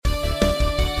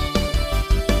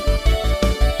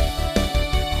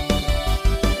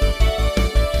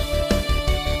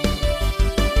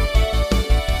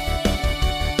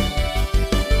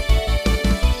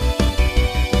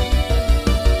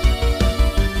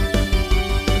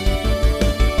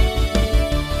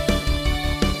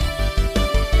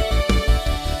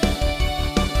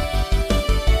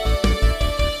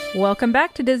Welcome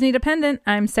back to Disney Dependent.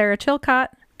 I'm Sarah Chilcott.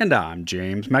 And I'm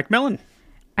James Macmillan.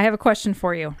 I have a question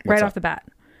for you right off the bat.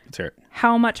 Let's hear it.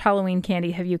 How much Halloween candy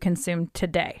have you consumed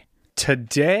today?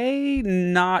 Today,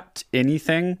 not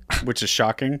anything, which is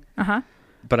shocking. Uh-huh.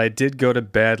 But I did go to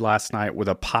bed last night with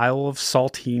a pile of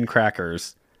saltine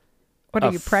crackers. What,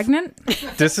 are you pregnant?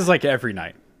 This is like every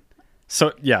night.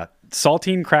 So, yeah,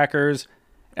 saltine crackers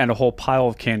and a whole pile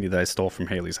of candy that I stole from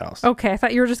Haley's house. Okay, I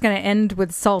thought you were just going to end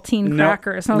with saltine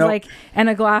crackers. I was like, and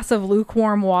a glass of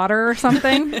lukewarm water or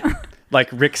something. Like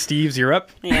Rick Steves Europe?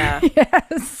 Yeah.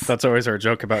 Yes. That's always our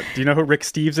joke about. Do you know who Rick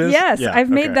Steves is? Yes, Yeah, I've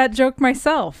made that joke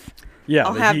myself. Yeah,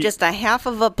 I'll have just a half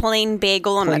of a plain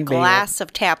bagel and a glass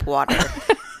of tap water.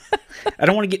 I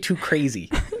don't want to get too crazy.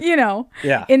 You know,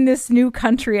 in this new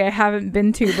country I haven't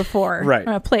been to before. Right. I'm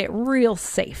going to play it real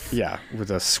safe. Yeah, with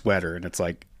a sweater, and it's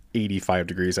like 85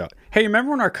 degrees out. Hey,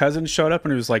 remember when our cousin showed up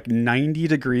and it was like 90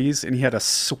 degrees and he had a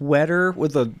sweater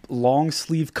with a long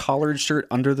sleeve collared shirt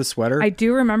under the sweater? I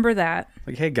do remember that.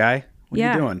 Like, hey, guy, what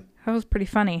are you doing? That was pretty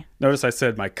funny. Notice I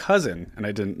said my cousin and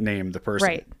I didn't name the person.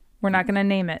 Right. We're not going to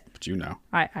name it. But you know.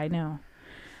 I know.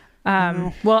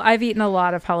 Well, I've eaten a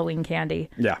lot of Halloween candy.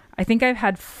 Yeah. I think I've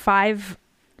had 5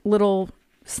 little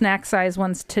snack size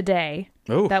ones today.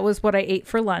 Oh. That was what I ate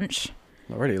for lunch.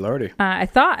 Lordy. I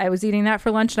thought I was eating that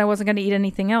for lunch and I wasn't going to eat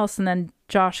anything else. And then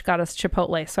Josh got us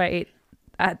Chipotle. So I ate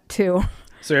that too.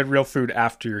 So you had real food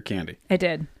after your candy. I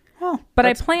did. Oh, but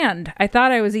I planned. I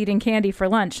thought I was eating candy for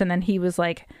lunch. And then he was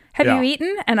like, have you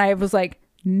eaten? And I was like,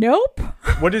 nope.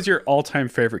 What is your all-time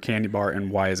favorite candy bar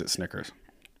and why is it Snickers?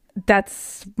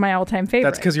 That's my all-time favorite.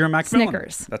 That's because you're a Macmillan.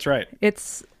 Snickers. That's right.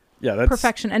 It's that's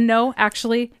perfection. And no,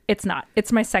 actually, it's not.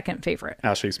 It's my second favorite.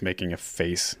 Ashley's making a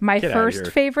face. My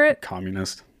first favorite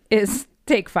communist is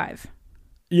Take 5.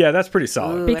 Yeah, that's pretty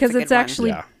solid. Ooh, Because that's it's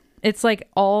actually, it's like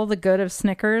all the good of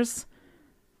Snickers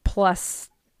plus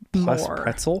more.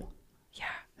 Pretzel? Yeah.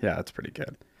 Yeah, that's pretty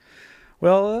good.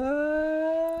 Well,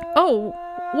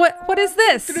 what is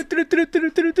this?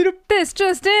 This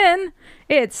just in.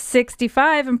 It's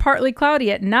 65 and partly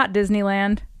cloudy at not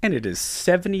Disneyland. And it is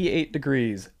 78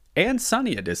 degrees and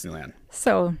sunny at Disneyland.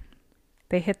 So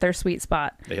they hit their sweet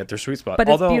spot. They hit their sweet spot. But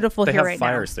although it's beautiful they here have right now.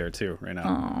 fires there too right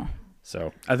now. Oh.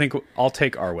 So I think I'll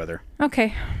take our weather.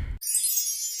 Okay.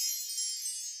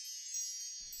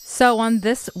 So on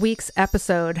this week's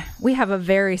episode, we have a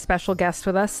very special guest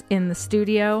with us in the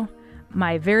studio.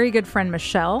 My very good friend,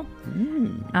 Michelle.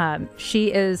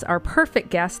 She is our perfect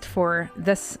guest for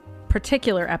this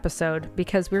particular episode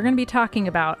because we're going to be talking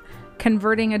about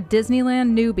converting a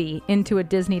Disneyland newbie into a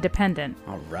Disney dependent.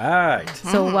 All right.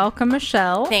 So welcome,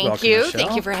 Michelle. Thank you.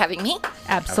 Thank you for having me.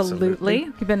 Absolutely.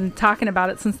 We've been talking about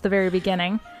it since the very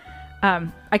beginning.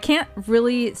 I can't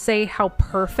really say how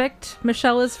perfect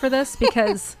Michelle is for this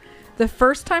because the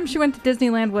first time she went to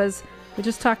Disneyland was, we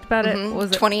just talked about it, what was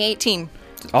it? 2018.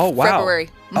 Oh, wow. February.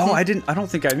 Oh, I don't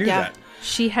think I knew that.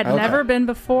 She had never been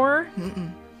before.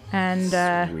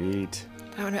 And sweet.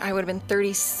 I would have been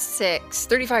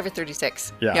 35 or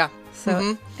 36. Yeah.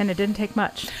 So, and it didn't take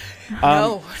much.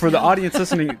 For the audience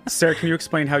listening, Sarah, can you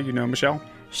explain how you know Michelle?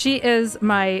 She is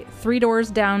my 3 doors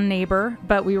down neighbor,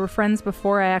 but we were friends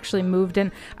before I actually moved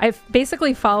in. I've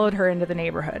basically followed her into the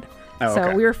neighborhood. Oh, so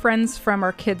okay. we were friends from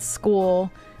our kids'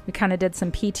 school. We kind of did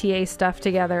some PTA stuff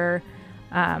together.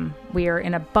 We are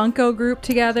in a bunco group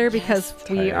together because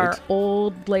we are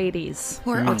old ladies.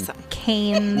 We're awesome.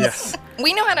 Canes. Yes.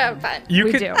 We know how to have fun.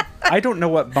 We do. I don't know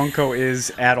what bunco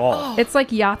is at all. It's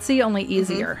like Yahtzee, only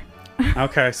easier.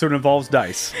 Okay, so it involves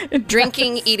dice.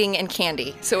 Drinking, eating, and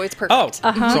candy. So it's perfect.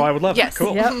 So I would love Yes. that.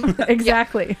 Cool. Yep,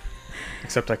 exactly.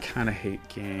 Except I kind of hate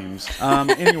games.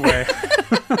 Anyway.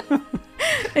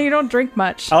 And you don't drink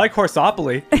much. I like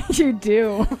Horseopoly. You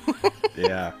do.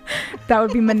 Yeah. That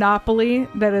would be Monopoly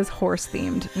that is horse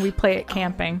themed. We play it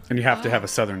camping. And you have to have a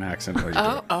southern accent. While you do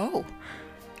it. Oh.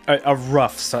 A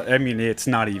rough, I mean, it's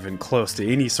not even close to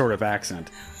any sort of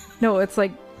accent. No, it's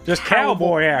like Just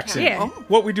cowboy accent. Yeah.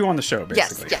 What we do on the show,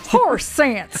 basically. Yes. horse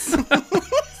sense.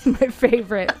 It's my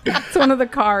favorite. It's one of the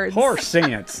cards. Horse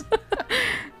sense.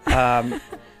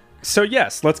 So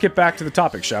yes, let's get back to the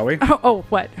topic, shall we? Oh,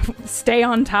 what? Stay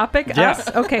on topic? Yeah. Us?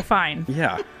 Okay, fine.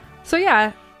 Yeah. So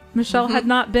yeah, Michelle had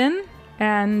not been,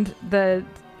 and there's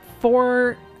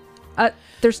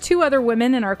 2 other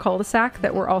women in our cul-de-sac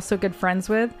that we're also good friends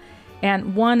with,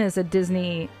 and one is a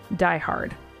Disney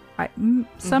diehard.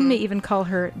 Some may even call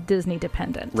her Disney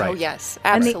dependent. Right. Oh, yes.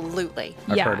 Absolutely.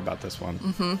 I've heard about this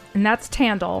one. And that's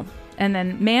Tandle. And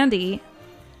then Mandy,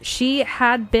 she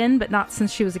had been, but not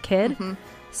since she was a kid.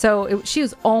 So she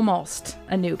was almost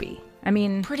a newbie. I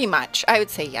mean, Pretty much. I would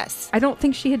say yes. I don't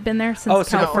think she had been there since Oh,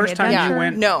 so the California first time you Adventure.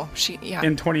 went- No,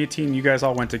 In 2018, you guys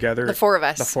all went together. The four of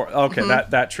us. Okay,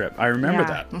 that trip. I remember Yeah.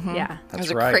 that. Yeah. It That's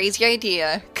was a right. crazy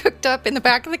idea. Cooked up in the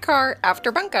back of the car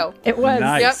after Bunko. It was.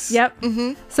 Nice. Yep.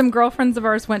 Some girlfriends of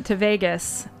ours went to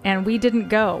Vegas and we didn't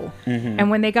go. And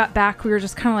when they got back, we were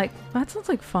just kind of like, that sounds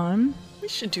like fun. We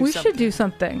should do We something. should do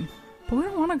something. But we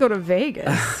don't want to go to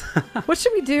Vegas. What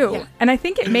should we do? Yeah. And I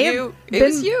think it may You. have It been.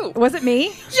 was you. Was it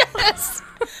me? Yes.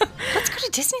 Let's go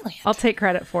to Disneyland. I'll take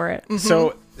credit for it.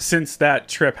 So since that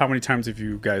trip, how many times have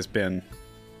you guys been?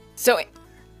 So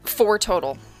 4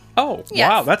 total. Oh, Yes,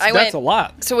 wow, that's I went- a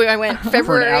lot So I went for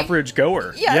February. an average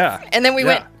goer. Yes. Yeah, And then we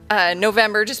Yeah. went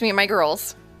November, just me and my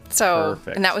girls. So,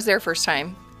 Perfect. and that was their first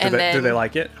time. And Did then they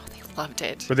like it? Oh, they loved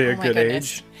it. Were they a Oh my good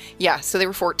goodness. age? Yeah, so they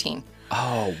were 14.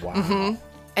 Oh, wow.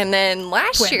 And then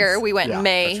last Twins. year we went Yeah, in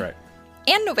May that's right.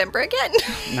 and November again.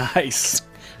 Nice.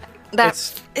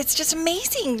 It's just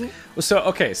amazing.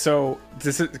 So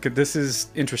this is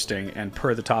interesting and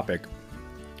per the topic.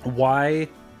 Why?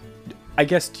 I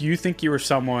guess, do you think you were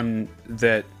someone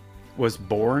that was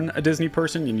born a Disney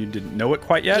person and you didn't know it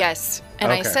quite yet? Yes.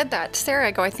 And I Okay. said that to Sarah.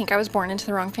 I go, I think I was born into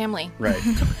the wrong family. Right.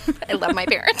 I love my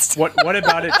parents. What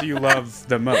about it do you love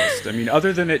the most? I mean,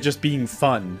 other than it just being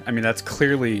fun. I mean, that's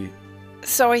clearly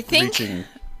So I think reaching.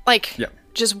 like Yeah.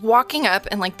 just walking up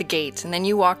and like the gates, and then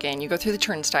you walk in, you go through the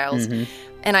turnstiles, Mm-hmm.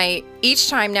 and each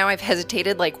time now I've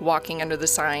hesitated like walking under the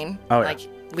sign, Oh, yeah. like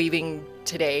leaving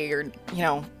today or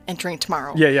entering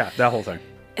tomorrow. Yeah, that whole thing.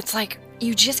 It's like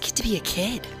you just get to be a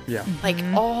kid. Yeah. Like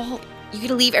you get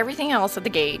to leave everything else at the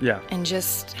gate. Yeah. And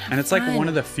just have And it's like fun. one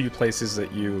of the few places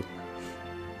that you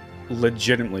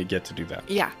legitimately get to do that.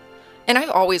 Yeah. And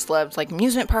I've always loved like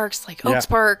amusement parks, like Oaks Yeah.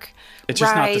 Park, It's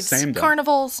just not the rides, same, though.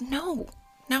 carnivals. No.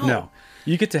 No.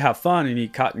 You get to have fun and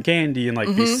eat cotton candy and like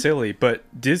Mm-hmm. be silly, but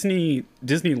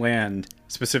Disneyland,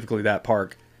 specifically that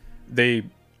park, they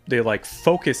like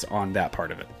focus on that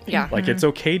part of it. Yeah. Like it's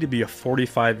okay to be a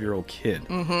 45-year-old kid.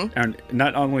 Mm-hmm. And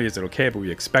not only is it okay, but we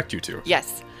expect you to.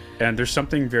 Yes. And there's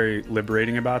something very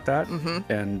liberating about that.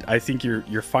 Mm-hmm. And I think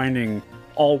you're finding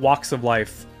all walks of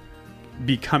life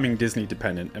becoming Disney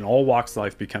dependent and all walks of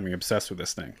life becoming obsessed with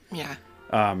this thing. Yeah.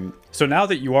 So now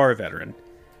that you are a veteran,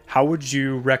 how would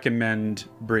you recommend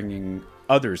bringing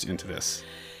others into this?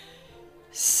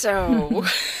 So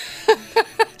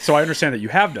So I understand that you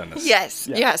have done this. yes.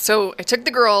 Yeah. So I took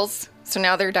the girls. So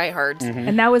now they're diehards. Mm-hmm.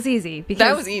 And that was easy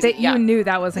because was easy, you yeah. knew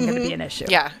that wasn't going to be an issue.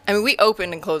 Yeah. I mean, we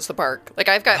opened and closed the park. Like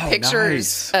I've got Oh,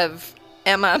 pictures nice. of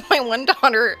Emma, my one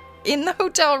daughter, in the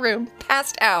hotel room,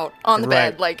 passed out on the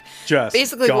Right. bed, like Just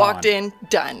basically gone. walked in,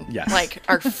 done. Yes. Like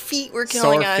our feet were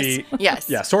killing Sore us. feet. Yes.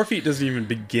 Yeah, sore feet doesn't even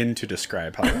begin to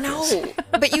describe how it feels. No,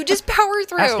 but you just power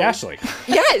through. Ask Ashley.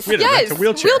 Yes, We had to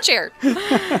rent yes. a wheelchair.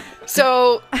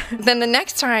 So then the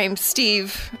next time,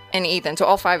 Steve and Ethan, so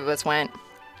all 5 of us went,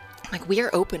 like, we are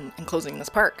open and closing this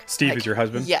park. Steve Like, is your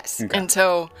husband? Yes. Okay.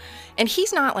 And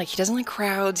he's not like, he doesn't like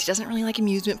crowds. He doesn't really like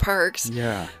amusement parks.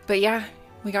 Yeah. But yeah,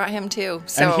 we got him too.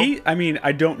 So And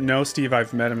I don't know Steve.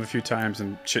 I've met him a few times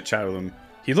and chit-chatted with him.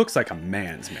 He looks like a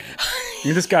man's man. I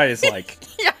mean, this guy is like,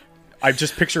 yeah. I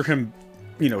just picture him,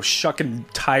 shucking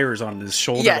tires on his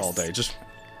shoulder Yes. all day. Just,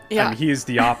 Yeah. I mean, he is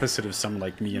the opposite of someone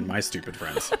like me and my stupid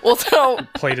friends. Well, so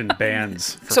Played in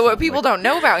bands. for so what fun, people like- don't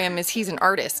know about him is he's an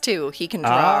artist too. He can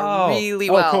draw really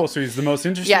well. Oh, cool. So he's the most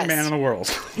interesting Yes. man in the world.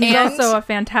 He's And- also a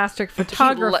fantastic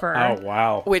photographer. Oh,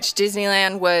 wow. Which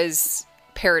Disneyland was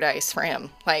paradise for him.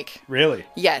 Like, Really?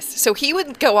 yes. So he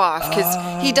would go off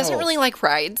because he doesn't really like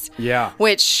rides. Yeah.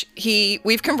 Which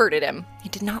we've converted him. He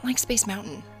did not like Space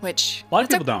Mountain, which A lot of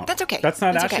people don't. That's okay. That's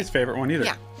not That's Ashley's okay. favorite one either.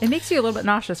 Yeah. It makes you a little bit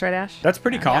nauseous, right, Ash? That's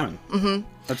pretty common. Mm-hmm.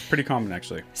 That's pretty common,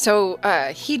 actually. So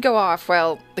he'd go off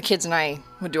while the kids and I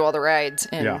would do all the rides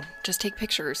and Yeah. just take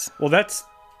pictures. Well, that's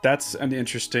an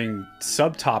interesting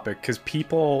subtopic because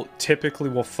people typically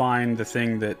will find the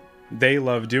thing that they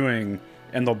love doing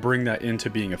and they'll bring that into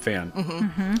being a fan.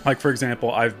 Like, for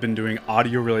example, I've been doing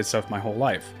audio-related stuff my whole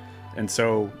life. And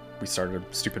so we started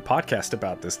a stupid podcast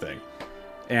about this thing.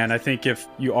 And I think if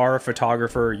you are a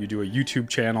photographer, you do a YouTube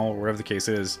channel, or whatever the case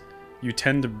is, you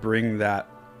tend to bring that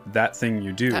thing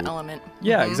you do. That element.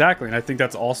 Yeah, exactly. And I think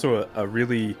that's also a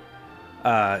really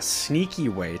sneaky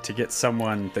way to get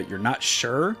someone that you're not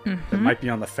sure that might be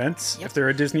on the fence if they're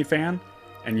a Disney fan,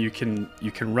 and you can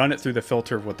run it through the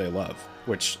filter of what they love,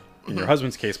 which in your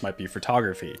husband's case might be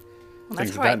photography. Well, things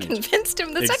that's of how I that nature. convinced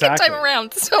him the second Exactly. time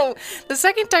around. So the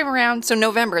second time around, so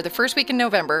November, the first week in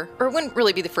November, or it wouldn't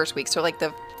really be the first week, so like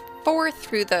the 4th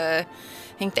through I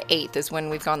think the 8th is when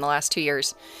we've gone the last 2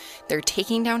 years. they're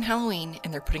taking down Halloween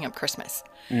and they're putting up Christmas.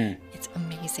 It's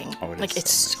amazing. Oh, it like is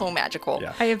it's so so magical.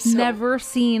 Yeah. I have never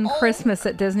seen Christmas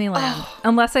at Disneyland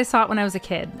unless I saw it when I was a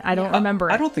kid. I don't remember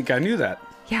it. I don't think I knew that.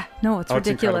 Yeah, no, it's It's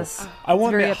ridiculous. incredible. I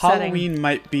want very to upsetting. Halloween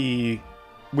might be.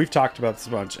 We've talked about this a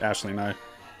bunch, Ashley and I.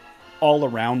 All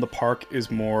around the park is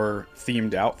more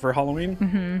themed out for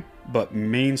Halloween, but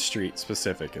Main Street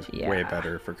specific is way Yeah.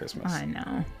 better for Christmas. I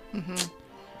know.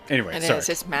 Anyway, It sorry. is.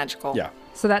 It's magical. Yeah.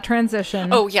 So that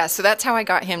transition. Oh, yeah. So that's how I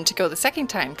got him to go the second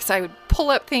time, because I would pull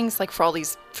up things like for all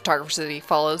these photographers that he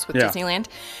follows with Yeah. Disneyland.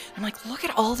 I'm like, look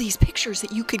at all these pictures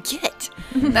that you could get.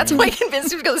 That's why I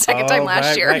convinced him to go the second time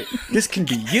last year. Right. This can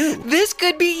be you. This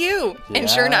could be you. And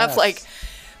sure enough, Yes. like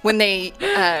when they,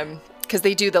 because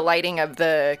they do the lighting of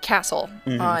the castle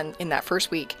in that first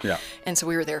week. Yeah. And so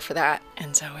we were there for that.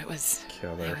 And so it was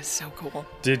Killer. so cool.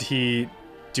 Did he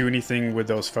do anything with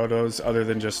those photos other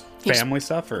than just just- family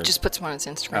stuff? Or Just puts them on his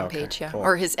Instagram Okay, page, yeah. cool.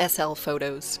 Or his SL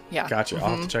photos. Yeah. Gotcha. I'll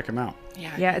have to check him out.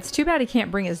 Yeah. Yeah, it's too bad he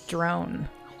can't bring his drone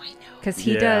I know. because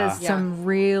he Yeah. does Yeah. some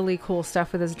really cool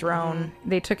stuff with his drone.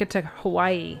 They took it to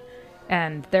Hawaii,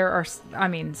 and there are, I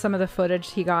mean, some of the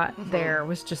footage he got there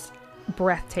was just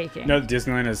breathtaking. You know,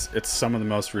 Disneyland it's some of the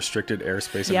most restricted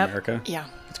airspace in Yep. America. Yeah.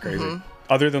 It's crazy.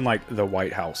 Other than like the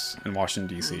White House in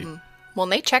Washington D.C. Well,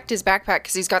 and they checked his backpack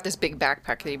because he's got this big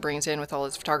backpack that he brings in with all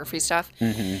his photography stuff.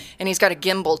 And he's got a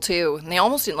gimbal too. And they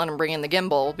almost didn't let him bring in the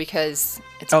gimbal because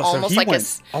it's almost like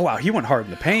went. Oh wow, he went hard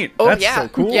in the paint. Oh, That's yeah. so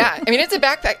cool. Yeah. I mean, it's a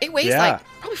backpack. It weighs Yeah. like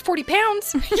probably 40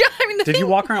 pounds. Yeah. I mean, the Did thing, you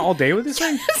walk around all day with this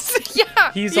thing?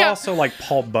 yeah. He's yeah. also like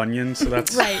Paul Bunyan, so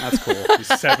that's Right. that's cool. He's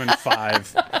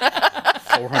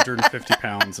 7'5", 450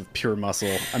 pounds of pure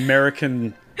muscle.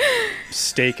 American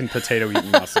steak and potato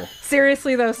eating muscle.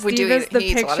 Seriously though, We do Steve is eat- the he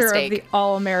eats a lot of picture of steak. the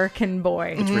all-American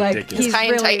boy. It's ridiculous. He's High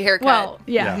and tight haircut. Well,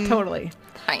 yeah, Yeah. totally.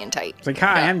 High and tight. It's like,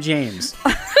 hi, I'm James.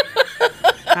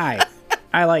 Hi,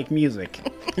 I like music.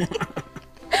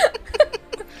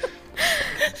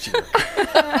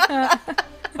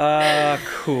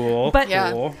 Cool. But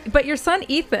Yeah. cool. but your son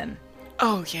Ethan,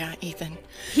 Oh, yeah. Ethan.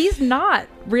 he's not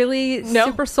really No.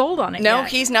 super sold on it. No, yet.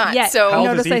 he's not. Yet. So- How old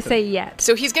is Notice I Ethan? say yet.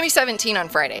 So he's going to be 17 on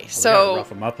Friday. We gotta So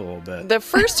rough him up a little bit. the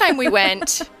first time we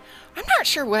went, I'm not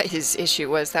sure what his issue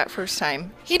was that first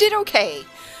time. He did okay.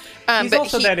 He's but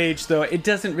also he- that age, though. It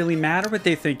doesn't really matter what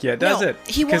they think yet, does No, it?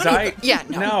 he 'Cause wanted the- yeah,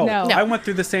 no. No. I went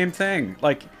through the same thing.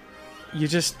 Like, you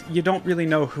don't really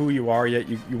know who you are yet.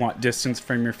 You want distance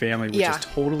from your family, which Yeah. is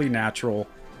totally natural.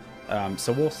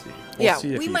 So we'll see. yeah,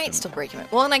 see if we he might can- still break him in.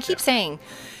 Well, and I keep saying,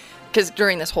 because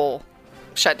during this whole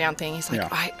shutdown thing, he's like, Yeah.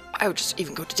 I would just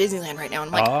even go to Disneyland right now.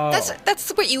 And I'm like, Oh. that's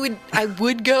what I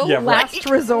would go. Yeah, right. Last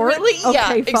resort? Really?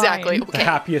 Yeah, Okay, exactly. fine. The Okay.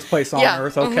 happiest place on Yeah,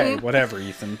 earth. Okay, whatever,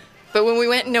 Ethan. But when we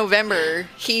went in November,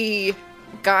 he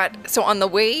got, so on the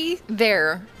way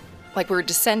there, like we were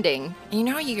descending, and you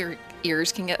know how your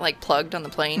ears can get like plugged on the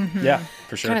plane? Yeah,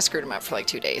 for sure. Kind of screwed him up for like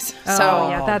 2 days. Oh, So,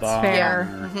 yeah, that's fair.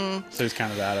 bummer. So he's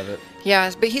kind of out of it.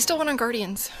 yeah, but he still went on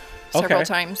Guardians several Okay.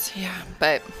 times. Yeah,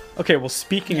 but Okay, well,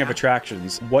 speaking of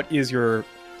attractions, what is your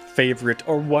favorite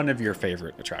or one of your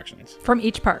favorite attractions? From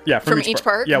each part. Yeah, From each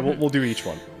part? Yeah, we'll do each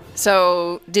one.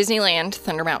 so Disneyland,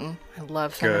 Thunder Mountain. I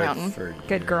love Thunder Good Mountain. for you.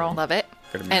 Good girl. Love it.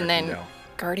 Good And American then gal.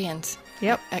 Guardians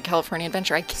Yep. at California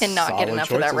Adventure. I cannot Solid get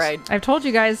enough of that choices. ride. I've told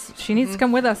you guys she needs to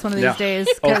come with us one of these Yeah. days.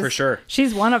 Oh, 'cause for sure.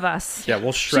 She's one of us. Yeah,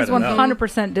 we'll shred She's it up.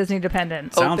 100% Disney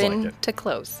dependent. Sounds Open like it. to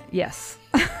close. Yes.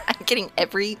 I'm getting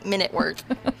every minute worth.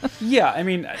 Yeah, I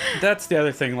mean, that's the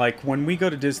other thing. Like, when we go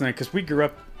to Disney, because we grew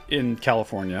up in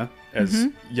California as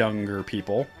younger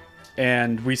people,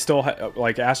 and we still,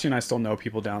 like, Ashley and I still know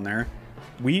people down there.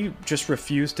 We just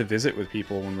refuse to visit with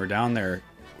people when we're down there.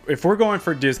 If we're going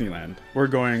for Disneyland, we're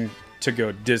going to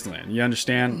go to Disneyland. You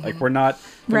understand? Like, we're not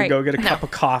going Right. to go get a cup of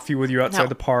coffee with you outside No.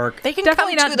 the park. They can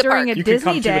Definitely come not to the during park. a You can Disney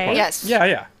come to the day. park. Yes.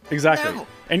 Yeah, exactly. No.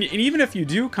 And even if you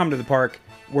do come to the park,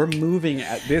 we're moving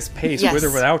at this pace Yes. with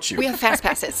or without you. We have fast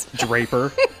passes.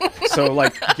 Draper. So,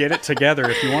 like, get it together.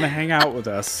 If you want to hang out with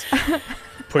us,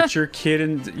 put your kid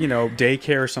in,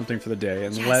 daycare or something for the day,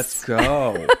 and let's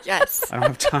go. Yes. I don't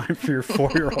have time for your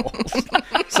 4-year-old.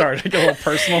 Sorry to get a little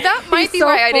personal. That might He's be so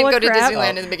why I full didn't of go to crap.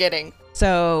 Disneyland in the beginning.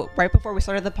 So right before we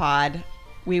started the pod,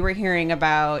 we were hearing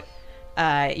about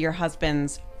your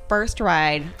husband's first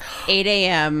ride, 8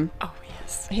 a.m., Oh,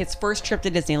 yes. his first trip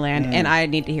to Disneyland, and I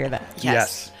need to hear that.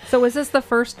 Yes. So was this the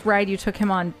first ride you took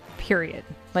him on, period?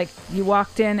 Like you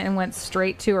walked in and went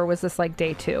straight to, or was this like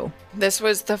day 2? This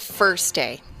was the first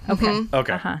day. Okay.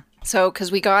 Okay. Uh-huh. So,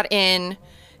 because we got in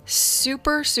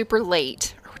super, super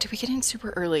late. Or did we get in super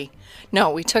early?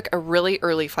 No, we took a really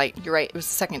early flight. You're right. It was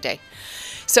the second day.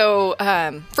 So,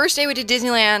 first day we did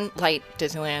Disneyland, light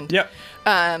Disneyland. Yep.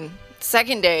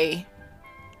 second day,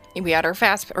 we had our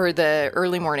the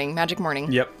early morning, magic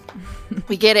morning. Yep.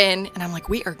 We get in, and I'm like,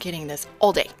 we are getting this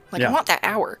all day. Like, Yeah. I want that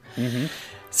hour. Mm-hmm.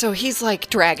 So he's like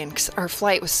dragging, because our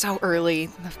flight was so early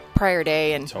the prior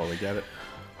day, and Totally get it.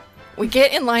 we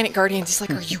get in line at Guardians. He's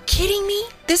like, are you kidding me?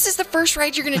 This is the first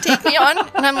ride you're going to take me on?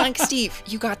 And I'm like, Steve,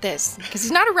 you got this. Because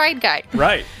he's not a ride guy.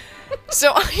 Right.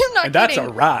 So I am not And that's kidding.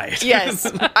 a ride. Yes.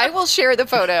 I will share the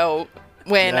photo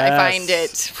when I find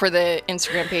Yes. it for the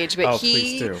Instagram page. But Oh, he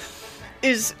please do.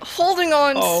 is holding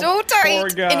on Oh, so poor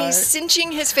tight. guy. And he's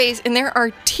cinching his face. And there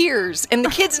are tears. And the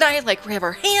kids and I, like, we have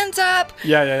our hands up.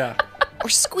 Yeah. We're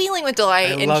squealing with delight.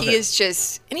 I And love he it. is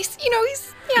just, and he's,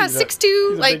 he's He's a- 6'2",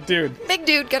 he's a like, big dude. big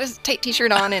dude, got his tight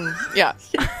t-shirt on, and yeah.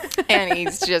 And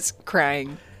he's just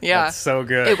crying. Yeah. That's so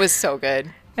good. It was so good.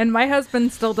 And my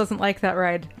husband still doesn't like that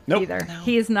ride Nope. either. No.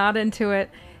 He is not into it.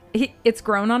 It's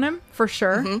grown on him for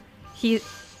sure. Mm-hmm.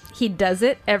 He does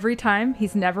it every time.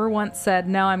 He's never once said,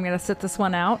 "No, I'm going to sit this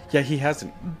one out." Yeah, he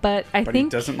hasn't. But I But he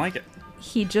think doesn't like it.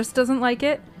 he just doesn't like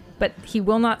it. But he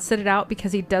will not sit it out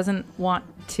because he doesn't want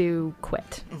to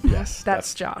quit. Yes.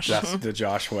 That's Josh. That's the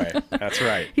Josh way. That's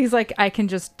right. He's like, I can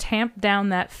just tamp down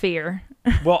that fear.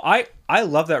 Well, I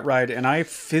love that ride, and I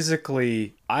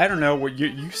physically, I don't know, what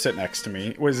you sit next to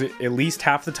me. Was it at least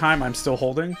half the time I'm still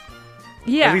holding?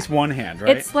 Yeah. At least one hand,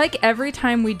 right? It's like every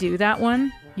time we do that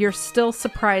one, you're still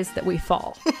surprised that we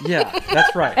fall. Yeah,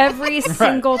 that's right. Every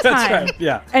single time. That's right,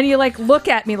 yeah. And you like look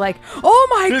at me like, oh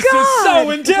my This God. is so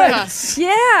intense.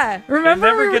 Yeah. Remember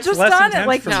never we were gets just less on it intense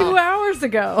like for 2 me. hours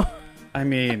ago. I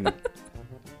mean,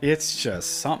 it's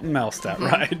just something else, that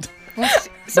ride.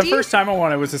 The Steve, first time I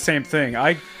won it was the same thing.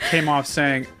 I came off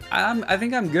saying, I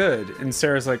think I'm good. And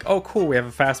Sarah's like, oh, cool, we have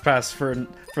a fast pass for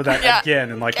that Yeah.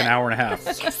 again in like an hour and a half.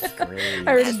 Great.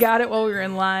 I already got it while we were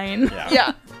in line.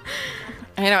 yeah.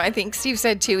 I know. I think Steve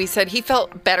said too. He said he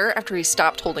felt better after he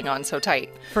stopped holding on so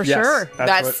tight. For Yes, sure.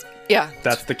 That's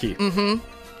That's the key.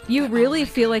 You really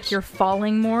feel like you're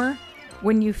falling more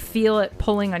when you feel it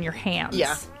pulling on your hands.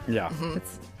 Yeah. Yeah.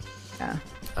 It's, yeah.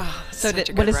 So such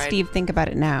a what good does ride. Steve think about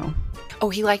it now? Oh,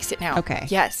 he likes it now. Okay.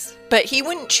 Yes, but he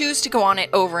wouldn't choose to go on it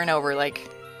over and over like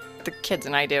the kids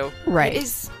and I do. Right. It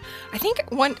is. I think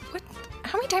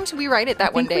how many times did we ride it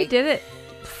that I one think day? we did it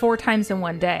 4 times in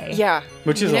one day. Yeah.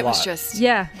 Which is And a it was lot. just.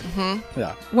 Yeah.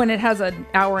 Yeah. When it has an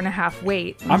hour and a half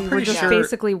wait. I'm we were pretty just sure-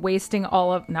 basically wasting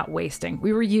not wasting.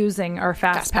 We were using our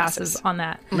fast passes on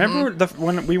that. Remember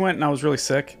when we went and I was really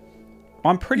sick?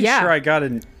 I'm pretty Yeah. sure I got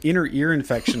an inner ear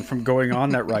infection from going on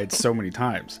that ride so many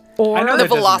times. Or I know The that doesn't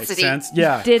make velocity. sense.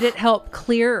 Yeah. did it help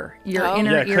clear your Oh.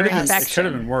 inner Yeah, it ear could have been, infection? it could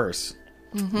have been worse.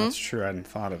 That's true. I hadn't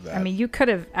thought of that. I mean, you could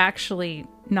have actually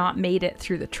not made it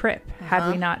through the trip had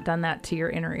we not done that to your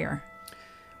inner ear.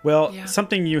 well, Yeah.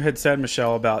 something you had said,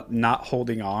 Michelle, about not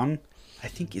holding on, I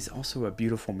think is also a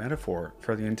beautiful metaphor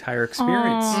for the entire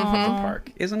experience of the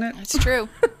park, isn't it? It's true.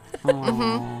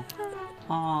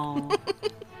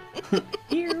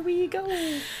 Here we go.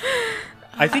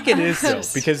 I think it is though,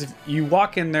 because if you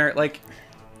walk in there, like,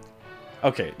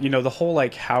 okay, the whole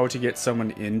like how to get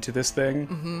someone into this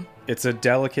thing, it's a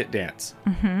delicate dance.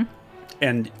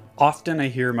 And often I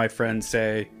hear my friends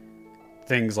say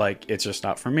things like, it's just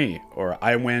not for me, or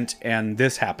I went and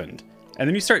this happened. And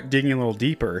then you start digging a little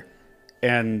deeper,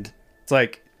 and it's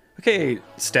like, okay,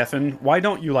 Stefan, why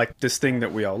don't you like this thing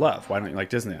that we all love? Why don't you like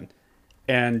Disneyland?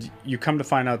 And you come to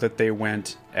find out that they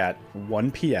went at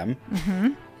 1 p.m.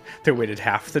 They waited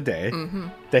half the day.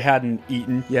 They hadn't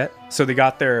eaten yet. So they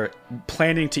got there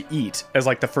planning to eat as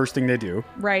like the first thing they do.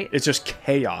 Right. It's just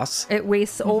chaos. It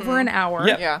wastes over an hour.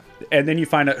 Yeah. Yeah. And then you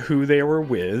find out who they were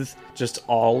with. Just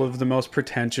all of the most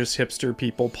pretentious hipster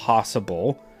people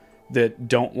possible that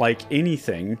don't like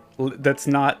anything that's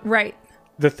not Right.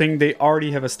 the thing they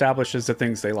already have established as the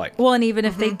things they like. Well, and even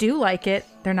if they do like it,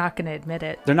 they're not going to admit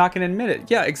it. They're not going to admit it.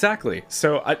 Yeah, exactly.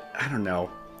 So I don't know.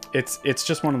 It's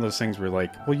just one of those things where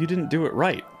like, well, you didn't do it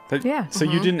right. Yeah. So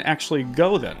you didn't actually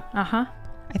go then. Uh-huh.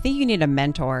 I think you need a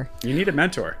mentor. You need a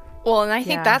mentor. Well, and I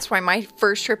think Yeah. that's why my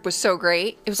first trip was so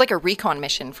great. It was like a recon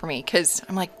mission for me because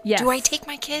I'm like, Yes. do I take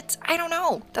my kids? I don't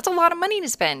know. That's a lot of money to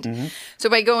spend. Mm-hmm. So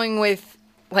by going with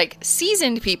like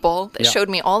seasoned people that Yeah. showed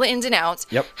me all the ins and outs,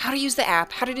 Yep. how to use the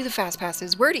app, how to do the fast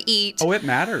passes, where to eat, Oh, it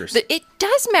matters. it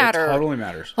does matter. It totally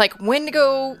matters. Like when to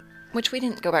go, which we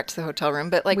didn't go back to the hotel room,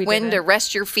 but like We when to didn't.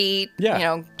 rest your feet.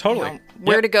 Yeah, totally.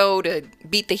 Where Yep. to go to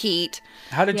beat the heat.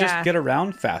 How to Yeah. just get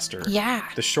around faster. Yeah.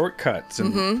 The shortcuts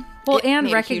and Well, It and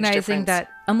made a huge recognizing difference. that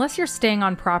unless you're staying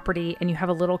on property and you have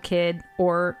a little kid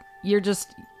or you're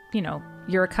just,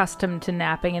 you're accustomed to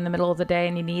napping in the middle of the day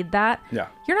and you need that, Yeah.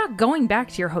 you're not going back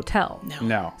to your hotel. No.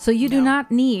 no. So you do not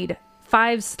need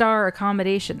 5-star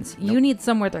accommodations. You need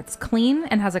somewhere that's clean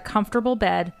and has a comfortable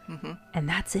bed, and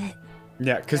that's it.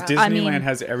 Yeah, because I Disneyland mean-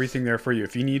 has everything there for you.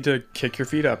 If you need to kick your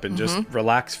feet up and just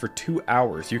relax for 2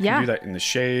 hours, you can Yeah. do that in the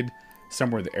shade,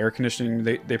 somewhere the air conditioning.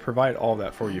 They provide all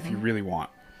that for you if you really want.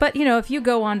 But, you know, if you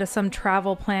go onto some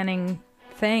travel planning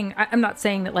thing, I'm not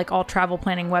saying that like all travel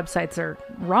planning websites are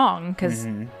wrong, because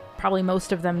probably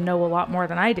most of them know a lot more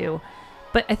than I do.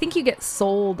 But I think you get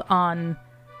sold on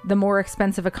the more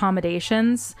expensive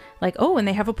accommodations, like, oh, and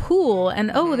they have a pool, and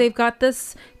oh, they've got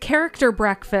this character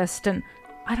breakfast, and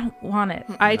I don't want it.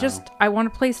 I want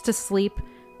a place to sleep,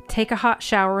 take a hot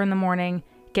shower in the morning,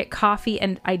 get coffee,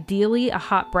 and ideally a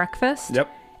hot breakfast. Yep.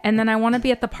 And then I want to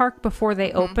be at the park before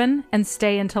they open and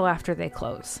stay until after they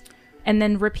close. And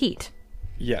then repeat.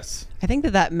 Yes. I think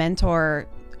that mentor,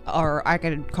 or I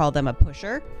could call them a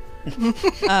pusher.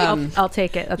 I'll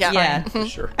take it. That's Yeah. fine.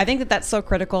 Sure. I think that that's so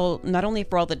critical, not only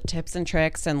for all the tips and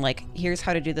tricks and like, here's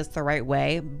how to do this the right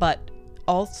way, but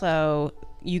also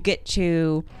you get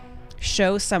to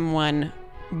show someone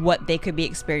what they could be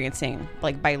experiencing,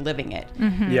 like by living it.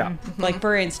 Yeah. Like,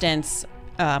 for instance,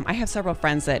 I have several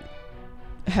friends that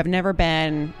have never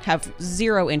been, have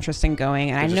zero interest in going.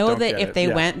 And I just know don't that get if it. they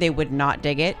Yeah. went, they would not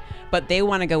dig it, but they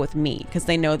want to go with me because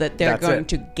they know that they're That's going it.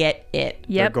 to get it.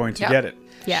 They're Yep. going to Yep. get it.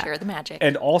 Yeah. Share the magic.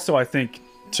 And also, I think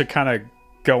to kind of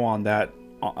go on that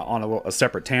on a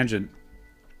separate tangent,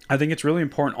 I think it's really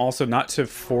important also not to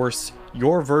force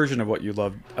your version of what you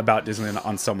love about Disneyland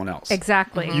on someone else.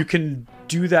 Exactly. You can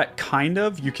do that kind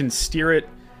of. You can steer it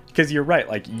because you're right.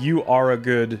 Like, you are a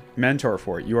good mentor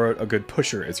for it. You are a good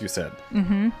pusher, as you said.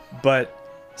 Mm-hmm. But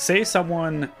say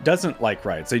someone doesn't like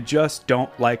rides. They just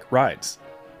don't like rides.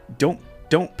 Don't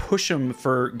push them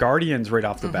for Guardians right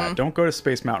off the bat. Don't go to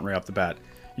Space Mountain right off the bat.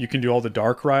 You can do all the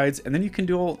dark rides, and then you can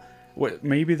do all what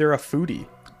maybe they're a foodie.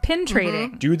 Pin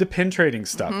trading. Do the pin trading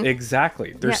stuff.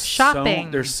 Exactly. There's shopping.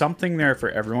 There's something there for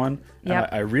everyone. Yep.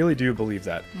 And I really do believe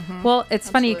that. Well, it's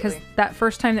funny because Absolutely. that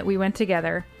first time that we went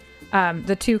together,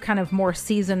 the two kind of more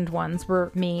seasoned ones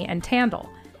were me and Tandle.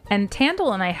 And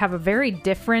Tandle and I have a very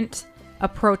different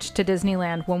approach to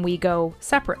Disneyland when we go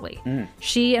separately.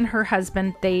 She and her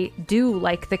husband, they do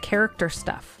like the character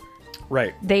stuff.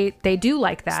 Right. They do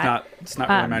like that. It's not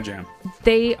really my jam.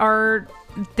 They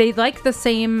like the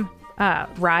same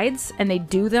rides, and they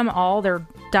do them all. They're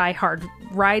diehard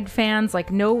ride fans,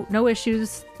 like no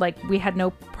issues. Like, we had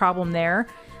no problem there.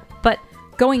 But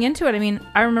going into it, I mean,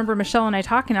 I remember Michelle and I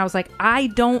talking, I was like, I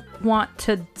don't want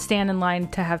to stand in line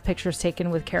to have pictures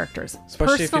taken with characters.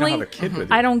 Especially if you don't Personally, have a kid with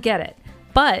you. I don't get it.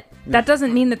 But that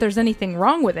doesn't mean that there's anything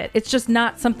wrong with it. It's just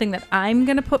not something that I'm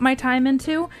going to put my time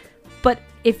into. But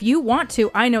if you want to,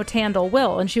 I know Tandle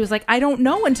will. And she was like, I don't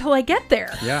know until I get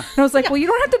there. Yeah. And I was like, well, you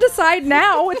don't have to decide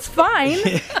now. It's fine.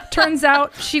 Turns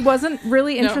out she wasn't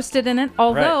really interested in it.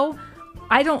 Although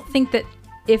I don't think that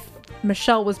if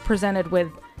Michelle was presented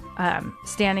with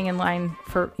standing in line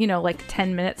for, like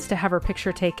 10 minutes to have her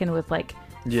picture taken with like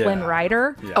Yeah. Flynn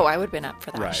Rider, Yeah. Oh, I would have been up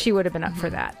for that. Right. she would have been up for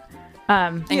that.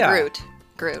 And Yeah. Groot.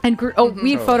 And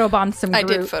we photobombed some I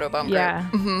Groot. did photobomb Groot. Yeah.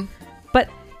 But,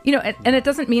 and it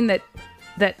doesn't mean that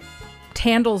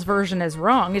Tandle's version is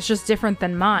wrong. It's just different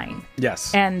than mine.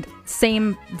 Yes. And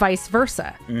same vice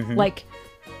versa. Mm-hmm. Like,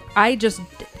 I just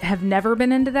have never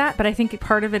been into that, but I think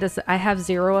part of it is that I have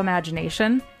zero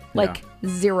imagination. Like,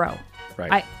 zero.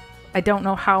 Right. I don't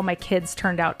know how my kids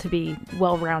turned out to be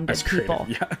well-rounded That's creative, people.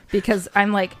 yeah. Because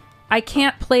I'm like, I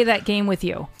can't play that game with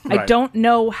you. I Right. don't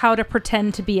know how to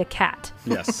pretend to be a cat.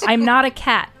 Yes. I'm not a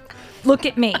cat. Look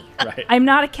at me. Right. I'm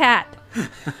not a cat.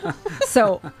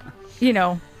 So,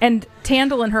 and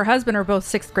Tandle and her husband are both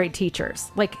 6th grade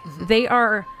teachers. Like, they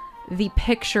are the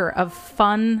picture of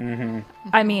fun.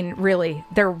 I mean, really,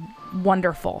 they're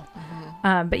wonderful.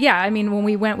 But yeah, I mean, when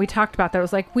we went, we talked about that. It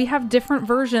was like, we have different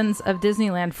versions of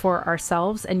Disneyland for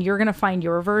ourselves, and you're going to find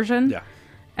your version. Yeah.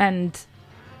 And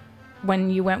when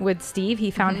you went with Steve, he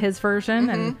found his version.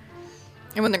 And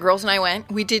when the girls and I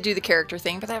went, we did do the character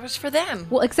thing, but that was for them.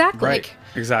 Well, exactly. Right.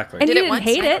 Exactly. And did you it didn't once.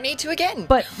 hate I it. don't need to again.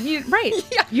 But you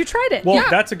you tried it. Well,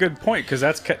 that's a good point, because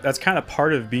that's kind of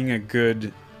part of being a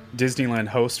good Disneyland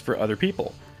host for other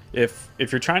people. If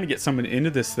you're trying to get someone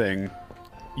into this thing,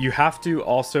 you have to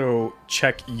also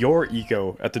check your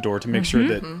ego at the door to make sure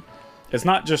that it's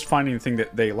not just finding the thing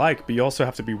that they like, but you also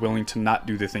have to be willing to not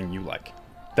do the thing you like.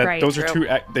 That Right. those are True.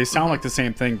 two. They sound like the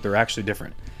same thing. They're actually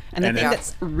different. And the thing it-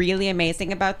 that's really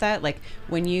amazing about that, like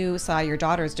when you saw your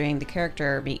daughters doing the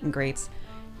character meet and greets,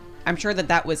 I'm sure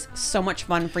that was so much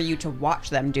fun for you to watch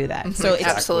them do that. So it's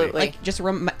Absolutely. like just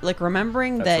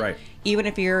remembering That's that right. even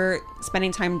if you're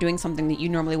spending time doing something that you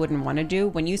normally wouldn't want to do,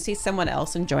 when you see someone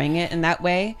else enjoying it in that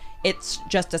way, it's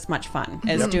just as much fun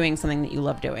as doing something that you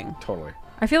love doing. Totally.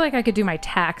 I feel like I could do my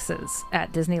taxes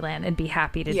at Disneyland and be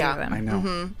happy to Yeah. do them. I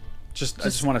know. I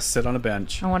just want to sit on a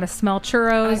bench. I want to smell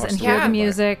churros and hear yeah. the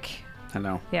music. I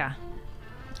know. Yeah.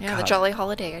 Yeah, the God. Jolly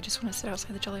Holiday. I just want to sit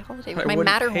outside the Jolly Holiday with I my would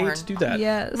Matterhorn. hate to do that.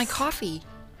 Yes. My coffee.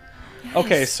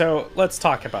 Okay, so let's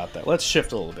talk about that. Let's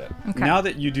shift a little bit. Okay. Now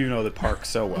that you do know the park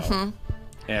so well,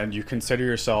 and you consider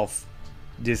yourself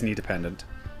Disney dependent.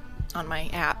 On my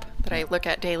app that I look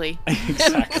at daily.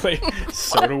 Exactly.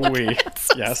 So do we.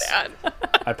 So Yes. sad.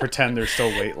 I pretend there's still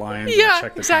wait lines. and Yeah,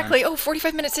 check the exactly. time. Oh,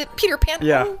 45 minutes at Peter Pan.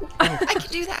 Yeah. Oh, I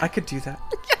could do that. I could do that.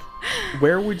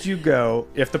 Where would you go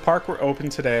if the park were open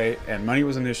today and money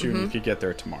was an issue and you could get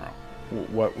there tomorrow?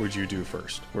 What would you do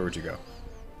first? Where would you go?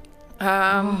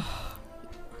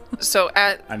 So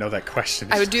I know that question.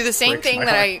 I would do the same thing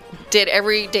that I did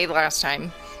every day last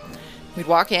time. We'd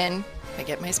walk in, I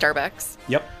get my Starbucks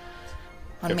Yep.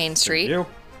 on Main Street, You.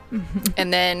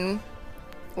 and then,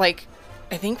 like,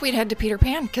 I think we'd head to Peter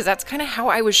Pan because that's kind of how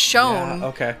I was shown. Yeah,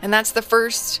 okay. And that's the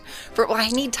first. Well, I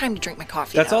need time to drink my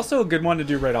coffee. That's though. also a good one to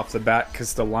do right off the bat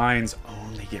because the lines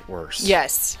only get worse.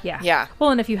 Yes. Yeah. Yeah.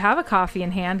 Well, and if you have a coffee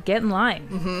in hand, get in line.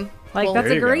 Mm-hmm. Like, Well, that's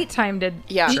there a you go. great time to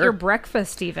Yeah. eat Sure. your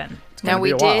breakfast even. It's gonna Now be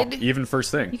we a while, did- even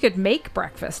first You thing. could make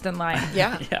breakfast in line.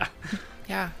 Yeah. Yeah.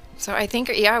 Yeah. So I think,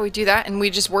 we do that and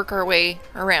we just work our way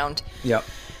around. Yep.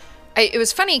 It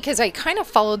was funny because I kind of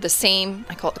followed the same,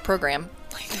 I call it the program,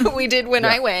 like that we did when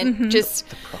I went. Mm-hmm. Just,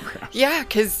 Program. yeah,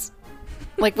 because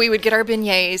like we would get our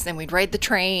beignets, then we'd ride the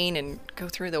train and go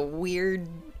through the weird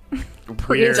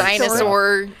Weird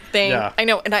dinosaur thing. Yeah. I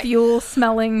know. And I, Fuel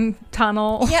smelling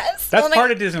tunnel. yes. That's well,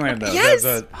 part and of Disneyland, though. Yes.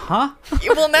 Huh?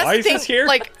 Well, and that's Why the is thing. this here?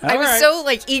 Like, I All was right. so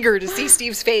like eager to see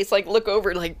Steve's face, like look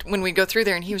over, like when we go through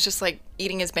there, and he was just like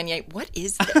eating his beignet. What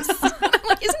is this? And I'm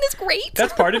like, isn't this great?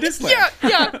 That's part of Disneyland. yeah,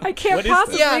 yeah. I can't What is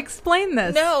possibly this? Yeah. explain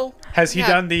this. No. Has he Yeah.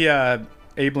 done the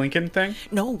Abe Lincoln thing?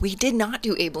 No, we did not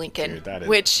do Abe Lincoln, Dude, that is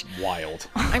which wild.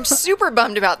 I'm super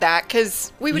bummed about that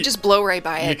because we would just blow right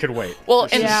by it. You could wait. Well,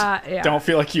 and Yeah. Don't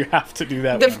feel like you have to do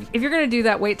that The- one. If you're going to do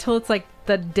that, wait till it's like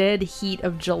the dead heat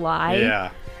of July.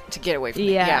 Yeah. to get away from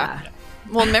Yeah. it. Yeah.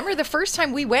 Well, remember the first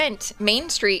time we went, Main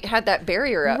Street had that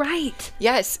barrier up. Right.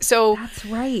 Yes. So That's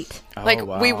right. like Oh,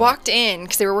 wow. we walked in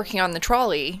because they were working on the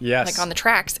trolley, Yes. like on the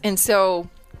tracks, and so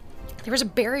there was a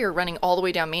barrier running all the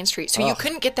way down Main Street, so you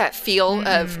couldn't get that feel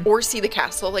of or see the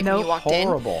castle like when Nope. you walked in.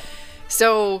 Horrible.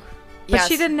 So But yes,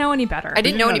 she didn't know any better. I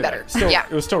didn't know any better. Still, Yeah.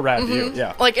 It was still rad view.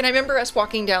 Yeah. Like, and I remember us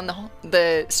walking down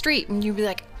the street, and you'd be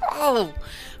like, "Oh,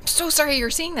 I'm so sorry you're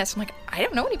seeing this." I'm like, "I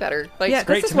don't know any better." Like, Yeah,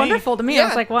 great this is to me. wonderful to me. I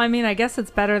was Yeah. like, well, I mean, I guess it's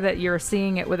better that you're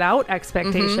seeing it without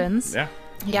expectations. Yeah.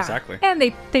 Yeah. Exactly. And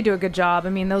they do a good job. I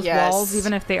mean, those Yes. walls,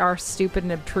 even if they are stupid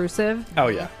and obtrusive, Oh,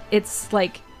 yeah. it's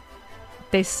like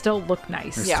they still look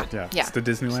nice. Yeah. Yeah. Yeah. It's the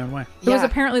Disneyland way. It was Yeah.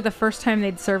 apparently the first time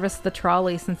they'd serviced the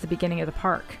trolley since the beginning of the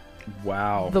park.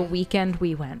 Wow. The weekend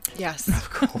we went. Yes,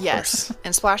 course. yes.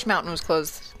 And Splash Mountain was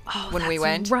closed when we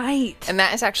went, Right. and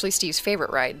that is actually Steve's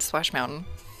favorite ride, Splash Mountain,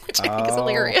 which I think is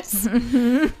hilarious.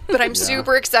 But I'm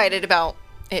super excited about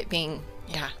it being,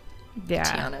 yeah.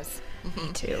 Tiana's.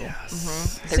 Me too.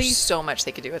 There's so much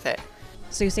they could do with it.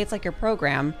 So you say it's like your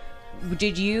program.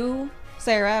 Did you,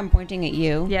 Sarah, I'm pointing at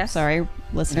you. Yes. Sorry,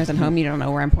 listeners at home, you don't know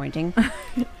where I'm pointing.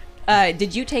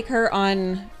 Did you take her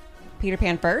on Peter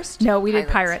Pan first? No, we did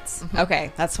Pirates. pirates.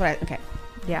 Okay, that's what okay.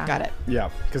 Yeah. Got it. Yeah.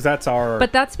 Because that's our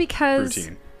But that's because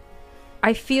routine.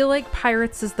 I feel like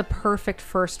Pirates is the perfect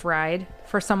first ride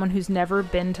for someone who's never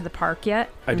been to the park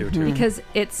yet. I do too. Because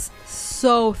it's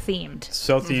so themed.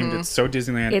 So themed. It's so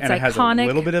Disneyland. It's and it has iconic. a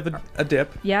little bit of a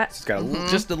dip. Yeah. It's got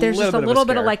just a There's little just a bit little of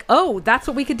bit of scare. like, oh, that's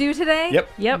what we could do today? Yep.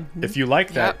 Yep. If you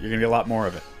like that, Yep. you're going to get a lot more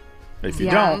of it. If you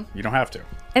Yeah. don't, you don't have to.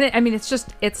 And I mean,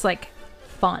 it's like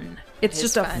fun. It's It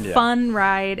just is a fun. Yeah. fun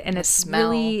ride and it's smell.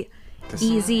 really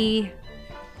easy.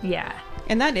 Yeah.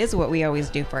 And that is what we always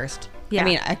do first. Yeah. I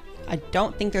mean, I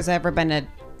don't think there's ever been a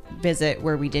visit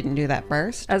where we didn't do that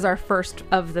first. As our first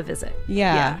of the visit.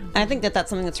 Yeah. And I think that that's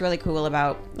something that's really cool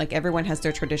about, like, everyone has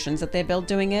their traditions that they build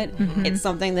doing it. It's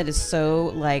something that is so,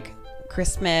 like,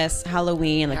 Christmas,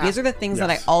 Halloween. Like, Yeah. these are the things that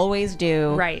I Yes. always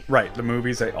do. Right. Right. The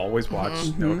movies I always watch.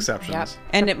 No exceptions. Yep.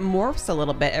 And it morphs a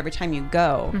little bit every time you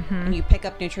go. And you pick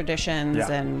up new traditions Yeah.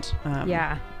 and...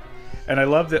 Yeah. And I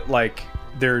love that, like,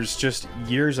 there's just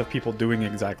years of people doing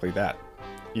exactly that.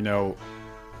 You know,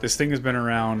 this thing has been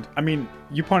around. I mean,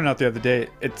 you pointed out the other day,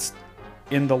 it's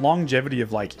in the longevity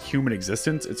of, like, human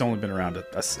existence, it's only been around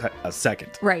a second.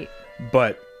 Right.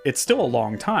 But it's still a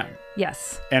long time.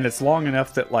 Yes. And it's long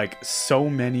enough that like so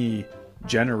many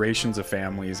generations of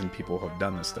families and people have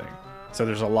done this thing. So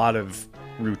there's a lot of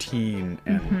routine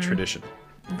and tradition.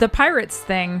 The Pirates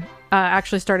thing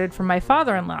actually started from my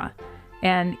father-in-law.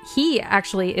 And he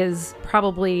actually is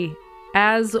probably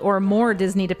as or more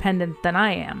Disney dependent than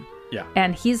I am. Yeah.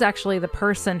 And he's actually the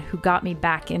person who got me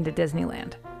back into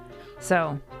Disneyland.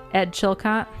 So, Ed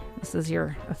Chilcott, this is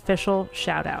your official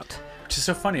shout out. Which is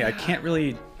so funny. I can't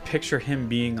really picture him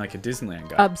being like a Disneyland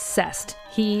guy. Obsessed.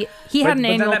 He had an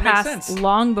then annual that makes pass sense.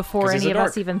 long before 'Cause he's any a of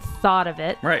us dork. even thought of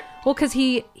it. Right. Well, because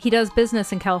he does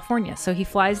business in California, so he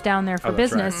flies down there for Oh,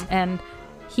 that's right. business, and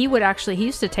he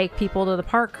used to take people to the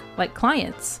park, like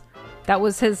clients. That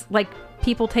was his, like,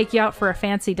 people take you out for a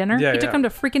fancy dinner. Yeah, he took yeah. them to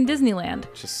freaking Disneyland.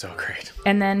 Which is so great.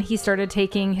 And then he started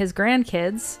taking his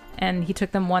grandkids, and he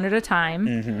took them one at a time.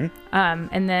 Mm-hmm.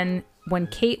 And then when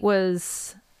Kate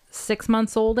was 6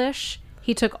 months oldish,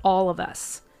 he took all of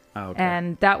us. Oh, okay.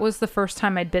 And that was the first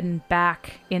time I'd been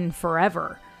back in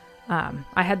forever.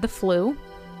 I had the flu.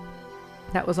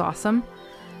 That was awesome.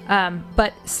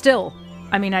 But still,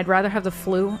 I mean, I'd rather have the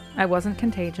flu. I wasn't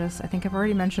contagious. I think I've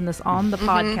already mentioned this on the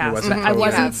podcast. wasn't But I COVID.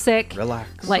 wasn't have. sick.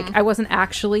 Relax. Like, I wasn't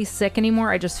actually sick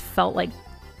anymore. I just felt like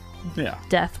Yeah.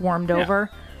 death warmed over.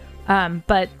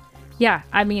 But yeah,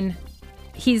 I mean,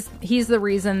 he's the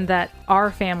reason that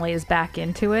our family is back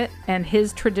into it, and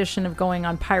his tradition of going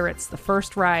on Pirates, the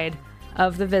first ride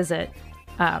of the visit.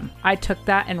 I took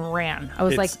that and ran. I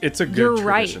was It's a good you're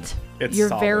tradition. right. It's You're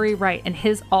solid. very right. And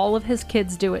all of his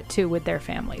kids do it too with their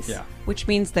families. Yeah. Which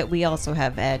means that we also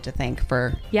have Ed to thank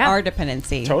for Yeah. our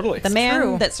dependency. Totally. The It's man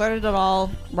true. that started it all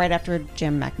right after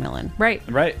Jim Macmillan. Right.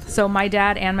 Right. So my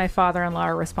dad and my father-in-law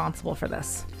are responsible for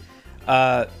this.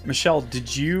 Michelle,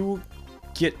 did you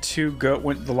get to go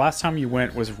when the last time you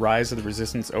went was Rise of the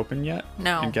Resistance open yet?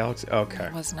 No. In Galaxy? Okay.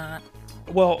 It was not.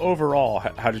 Well, overall,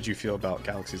 how did you feel about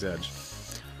Galaxy's Edge?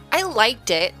 I liked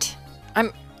it.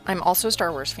 I'm also a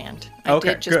Star Wars fan. I Okay,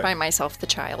 did just good. buy myself the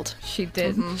child. She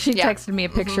did. She Yeah. texted me a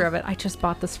picture of it. I just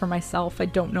bought this for myself. I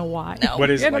don't know why. No. What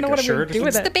is I it, don't like know a what I'm gonna shirt or do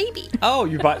with something? It's it. the baby. Oh,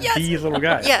 you bought Yes. the little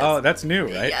guy. Yes. Oh, that's new,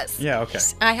 right? Yes. Yeah, okay.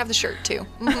 I have the shirt too.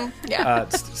 Yeah.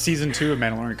 Season 2 of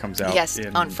Mandalorian comes out Yes,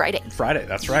 on Friday. Friday,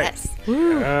 that's right.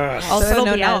 Yes. Also it'll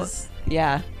known be out. as,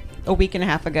 a week and a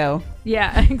half ago.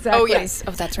 Yeah, exactly. Oh yes.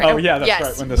 Oh, that's right. Oh, yeah, that's yes.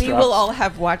 right. When this We drops. will all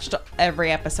have watched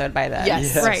every episode by then.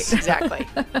 Yes. Yes. Right. Exactly.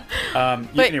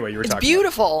 But anyway, you were it's talking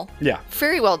beautiful. Yeah.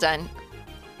 Very well done.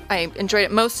 I enjoyed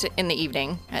it most in the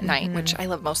evening at night, which I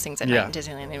love most things at Yeah. night in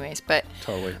Disneyland anyways. But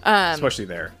Totally. Especially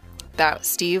there. that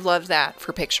Steve loved that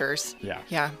for pictures. Yeah.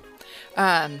 Yeah.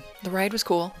 The ride was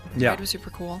cool. The Yeah. ride was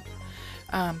super cool.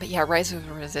 But yeah, Rise of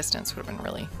the Resistance would have been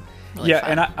really Yeah,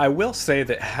 fun. and I will say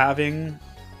that having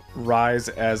Rise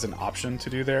as an option to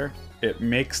do there, it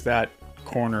makes that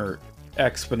corner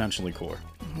exponentially cooler.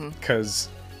 Because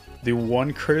the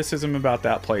one criticism about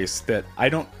that place that I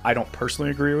don't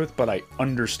personally agree with, but I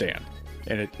understand,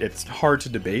 and it's hard to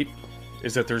debate,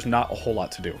 is that there's not a whole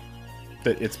lot to do.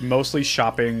 That it's mostly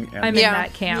shopping and I'm in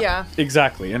that camp. Yeah.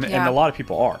 exactly, and Yeah. a lot of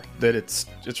people are. That it's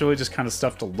really just kind of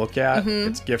stuff to look at.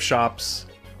 It's gift shops,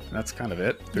 and that's kind of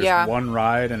it. There's Yeah. one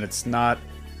ride, and it's not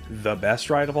the best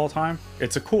ride of all time.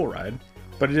 It's a cool ride,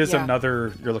 but it is Yeah.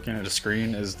 another. You're looking at a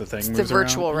screen as the thing It's the moves around.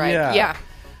 virtual ride. Yeah.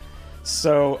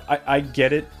 So I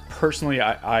get it. Personally,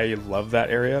 I love that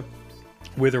area.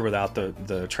 With or without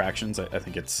the attractions, I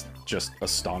think it's just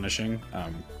astonishing.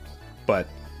 But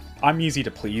I'm easy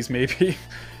to please, maybe.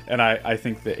 And I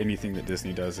think that anything that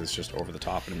Disney does is just over the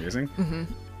top and amazing.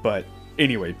 But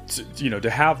anyway, to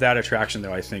have that attraction,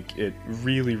 though, I think it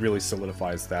really, really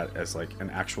solidifies that as like an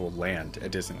actual land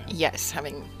at Disneyland. Yes.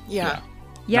 Yeah.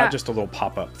 Yeah. Not just a little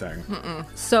pop-up thing.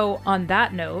 So on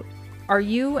that note, are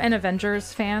you an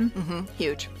Avengers fan?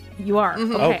 Huge. You are.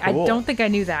 Okay. Oh, cool. I don't think I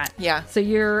knew that. Yeah. So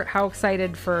you're how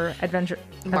excited for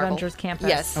Marvel. Avengers Campus?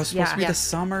 Yes. That was supposed to be Yeah. the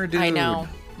summer, dude. I know.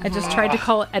 I just tried to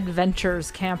call it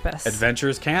Adventures Campus.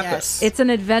 Adventures Campus. Yes. It's an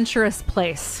adventurous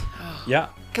place. Yeah.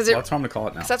 'Cause Well, that's what I'm going to call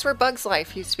it now. 'Cause that's where Bug's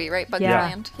life used to be, right? Bug's Yeah.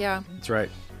 Land. Yeah. That's right.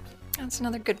 That's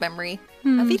another good memory.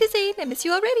 Auf Wiedersehen. I miss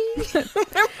you already.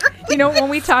 You know, when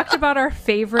we talked about our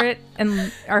favorite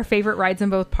rides in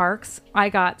both parks, I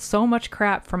got so much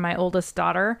crap from my oldest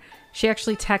daughter. She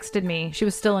actually texted me. She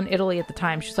was still in Italy at the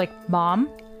time. She's like, "Mom,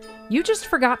 you just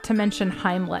forgot to mention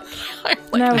Heimlich."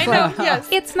 And I was I know, like, yes.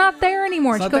 "It's not there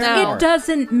anymore." She not goes, there anymore. "It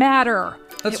doesn't matter."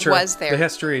 That's It true. was there. The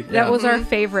history. That was our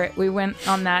favorite. We went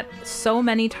on that so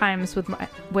many times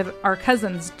with our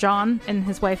cousins, John and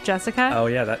his wife Jessica. Oh,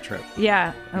 yeah, that trip.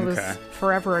 Yeah, it was Okay.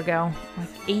 forever ago, like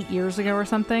 8 years ago or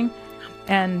something.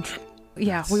 And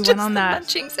Yeah, we Just went on the that.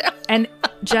 munching sound. And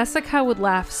Jessica would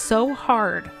laugh so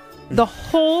hard the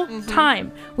whole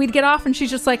time. We'd get off and she's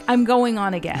just like, I'm going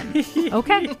on again.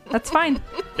 Okay, that's fine.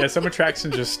 Yeah, some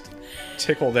attractions just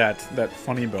tickle that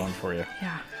funny bone for you.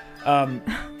 Yeah.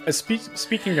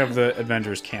 Speaking of the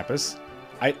Avengers Campus,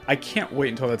 I can't wait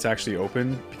until that's actually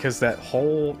open, because that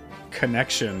whole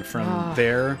connection from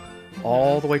there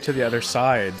all the way to the other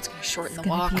side. Shorten the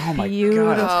gonna walk. be Oh my god,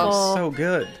 beautiful. it feels so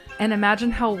good. And imagine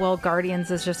how well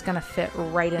Guardians is just going to fit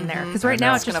right in there. Because right I now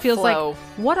know. it It's just gonna feels flow. like,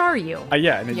 what are you?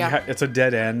 Yeah, and Yeah. it's a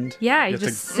dead end. Yeah, You you're have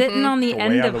just to sitting on the go way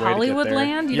end out of of the way to get Hollywood there.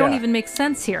 land. You Yeah. don't even make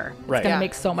sense here. It's Right. going to Yeah.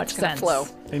 make so much It's gonna sense. flow.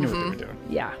 They knew what they were doing.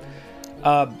 Yeah.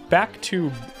 Back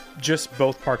to just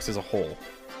both parks as a whole.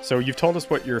 So you've told us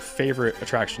what your favorite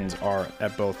attractions are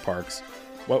at both parks.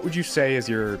 What would you say is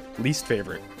your least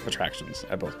favorite attractions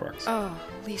at both parks? Oh,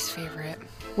 least favorite.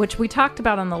 Which we talked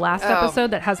about on the last episode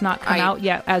that has not come out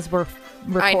yet as we're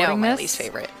recording I know my this. least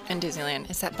favorite in Disneyland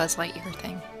is that Buzz Lightyear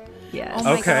thing. Yes. Oh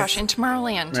my Okay. gosh, in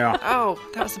Tomorrowland. Yeah. Oh,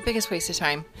 that was the biggest waste of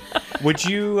time. Would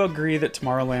you agree that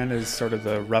Tomorrowland is sort of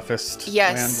the roughest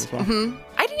Yes. land as well?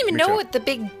 I didn't even Me know too. what the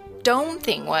big dome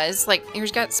thing was. Like,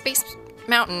 here's got Space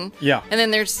Mountain. Yeah. And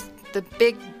then there's the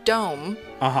big dome.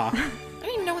 Uh-huh. I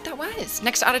didn't even know what that was.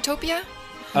 Next to Autotopia?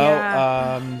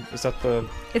 Yeah. Is that the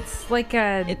It's like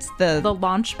It's the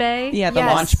launch bay. yeah, the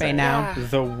Yes. launch bay now. Yeah.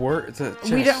 the word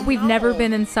We've never No.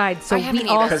 been inside, so I we haven't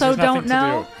either. 'Cause also there's nothing don't to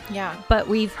know. Yeah. But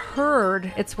we've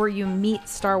heard it's where you meet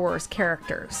Star Wars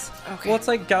characters. Okay. Well, it's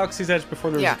like Galaxy's Edge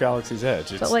before there was Yeah. Galaxy's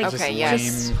Edge. It's But like, just Okay, lame. yeah.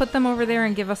 just put them over there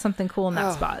and give us something cool in that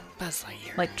Oh, spot, Buzz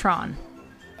Lightyear. like Tron.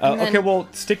 And Okay, then- well,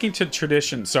 sticking to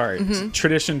tradition,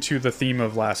 tradition to the theme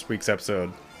of last week's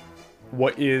episode,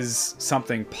 what is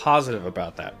something positive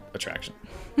about that attraction?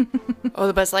 Oh,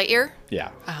 the Buzz Lightyear? Yeah.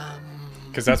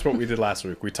 Because that's what we did last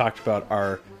week. We talked about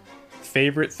our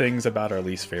favorite things about our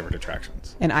least favorite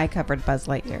attractions. And I covered Buzz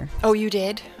Lightyear. Oh, you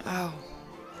did? Oh,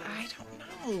 I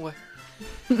don't know.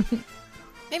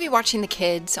 Maybe watching the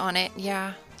kids on it.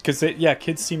 Yeah. Because,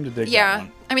 kids seem to dig that Yeah.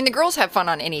 one. I mean, the girls have fun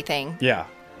on anything. Yeah.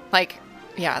 Like,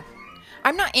 yeah.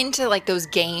 I'm not into, like, those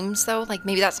games, though. Like,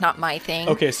 maybe that's not my thing.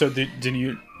 Okay, so did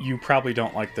you probably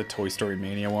don't like the Toy Story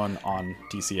Mania one on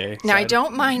DCA? Now, I side?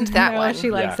 don't mind that No, one.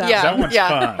 she likes that. Yeah, That one's yeah,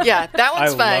 fun. yeah. That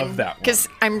one's I fun. love that one. Because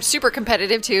I'm super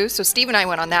competitive too. So Steve and I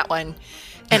went on that one,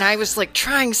 and I was like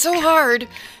trying so hard.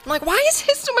 I'm like, why is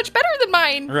his so much better than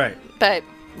mine? Right. But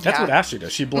That's yeah. what Ashley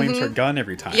does. She blames her gun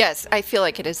every time. Yes, I feel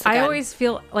like it is. The I gun. always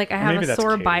feel like I have maybe a that's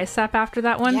sore Katie. bicep after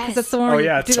that one because Yes. it's the one Oh, where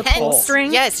yeah, you it's do the the pull pulse.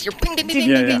 string. Yes, you're ping, ping, ping,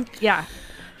 Yeah, ping, yeah. ping. Yeah.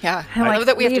 Yeah, And I love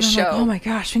that we have to leave, I'm like, show. oh my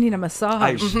gosh, I need a I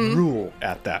massage. rule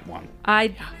at that one.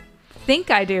 I think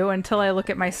I do until I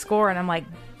look at my score and I'm like,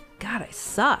 God, I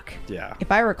suck. Yeah.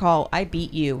 If I recall, I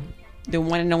beat you the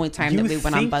one and only time that we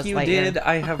went on Buzz Lightyear. did?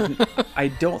 I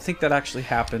don't think that actually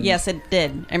happened. Yes, it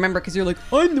did. I remember because you're like,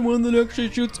 I'm the one that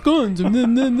actually shoots guns. And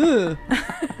then.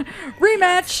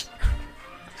 Rematch.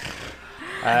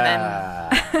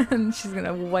 And And she's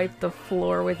gonna wipe the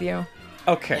floor with you.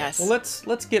 Okay. Yes. Well,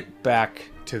 let's get back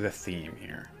to the theme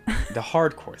here, the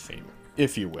hardcore theme,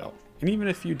 if you will. And even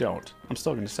if you don't, I'm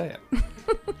still going to say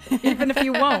it. Even if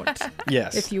you won't.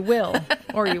 Yes. If you will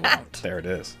or you won't. There it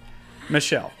is.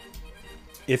 Michelle,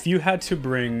 if you had to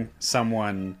bring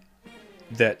someone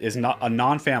that is not a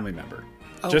non-family member,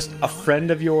 just a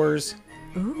friend of yours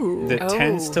that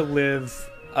tends to live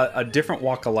a different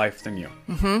walk of life than you.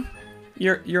 Mm-hmm.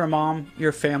 You're a mom. You're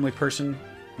a family person.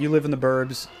 You live in the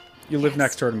burbs. You live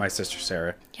next door to my sister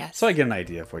Sarah. Yes. So I get an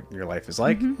idea of what your life is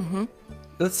like. Mm-hmm.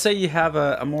 Let's say you have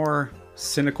a more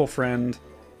cynical friend,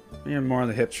 more on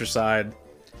the hipster side,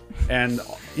 and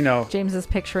James is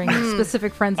picturing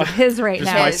specific friends of his right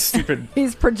just now. my Yes. stupid.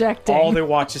 He's projecting. All they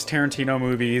watch is Tarantino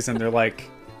movies, and they're like,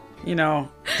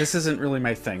 this isn't really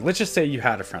my thing. Let's just say you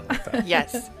had a friend like that.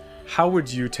 yes. How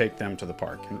would you take them to the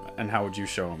park, and how would you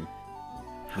show them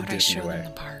How the would I Disney show way? them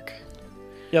the park?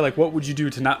 Yeah, like what would you do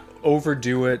to not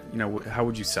overdo it? How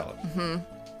would you sell it? Mm-hmm.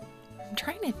 I'm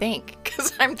trying to think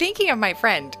because I'm thinking of my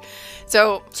friend.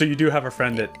 So So you do have a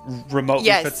friend that remotely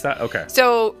Yes. fits that? Okay.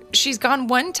 So she's gone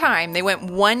one time. They went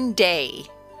one day,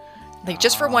 like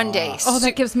just for one day. Oh,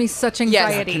 that gives me such yes.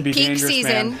 anxiety. can be Peak dangerous,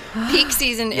 season. Peak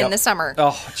season in Yep. the summer.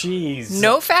 Oh, jeez.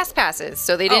 No fast passes,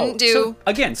 so they didn't do.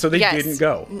 So they Yes. didn't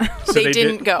go. So They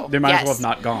didn't go. They might as well Yes. have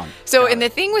not gone. So, Got and it.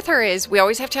 the thing with her is, we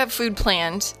always have to have food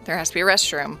planned. There has to be a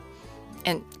restroom,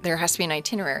 and there has to be an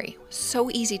itinerary. So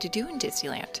easy to do in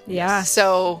Disneyland. Yeah.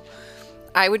 So,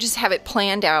 I would just have it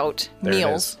planned out. There it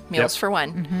Meals is. Yep. for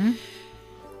one,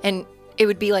 and it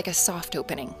would be like a soft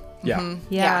opening. Yeah.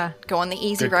 Yeah. Go on the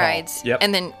easy Good call. rides, Yep.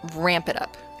 and then ramp it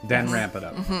up. Then ramp it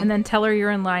up. Mm-hmm. And then tell her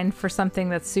you're in line for something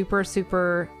that's super,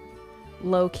 super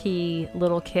low key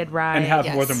little kid ride, And have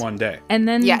Yes. more than one day. and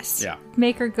then Yes. Yeah.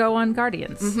 make her go on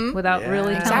Guardians without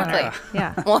really telling her. Exactly.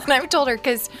 Yeah. Well, and I've told her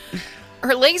because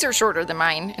her legs are shorter than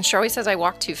mine, and she always says I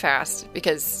walk too fast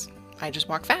because I just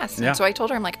walk fast. Yeah. And so I told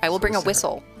her, I'm like, I will bring a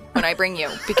whistle when I bring you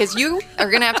because you are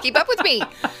gonna have to keep up with me.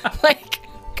 Like,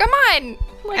 come on.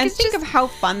 Like, And it's think just of how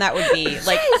fun that would be,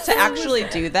 like to actually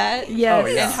do that. Yes. Oh,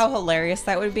 yeah. And how hilarious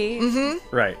that would be.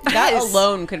 Right. That Yes.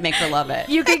 alone could make her love it.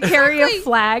 You could carry a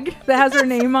flag that has her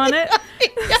name on it.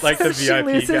 Like the She VIP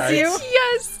loses guys. you.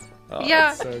 yes. Oh,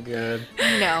 Yeah. it's so good.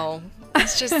 No.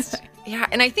 It's just yeah,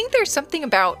 and I think there's something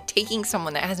about taking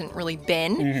someone that hasn't really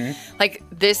been. Like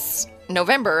this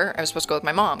November, I was supposed to go with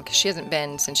my mom because she hasn't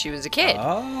been since she was a kid.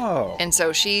 Oh. And so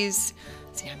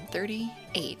I'm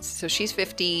 38, so she's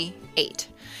 58.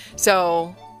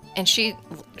 So, and she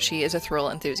is a thrill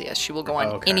enthusiast. She will go on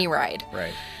Okay. any ride.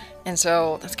 Right. And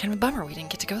so that's kind of a bummer we didn't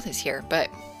get to go this year, but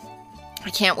I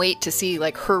can't wait to see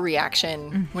like her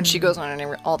reaction when she goes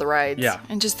on all the rides. Yeah.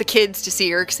 And just the kids to see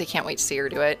her because they can't wait to see her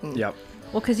do it. And Yep.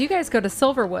 Well, because you guys go to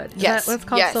Silverwood. Is Yes, that what it's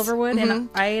called? yes. Silverwood in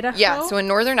Idaho? Yeah, so in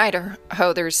northern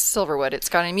Idaho, there's Silverwood. It's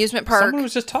got an amusement park. Someone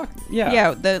was just talking. Yeah.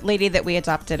 Yeah, the lady that we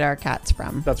adopted our cats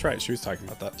from. That's right. She was talking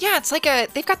about that. Yeah, it's like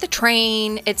they've got the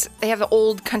train. They have an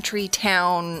old country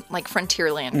town, like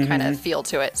Frontierland kind of feel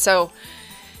to it. So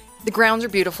the grounds are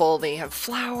beautiful. They have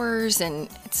flowers, and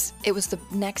it was the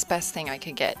next best thing I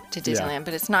could get to Disneyland.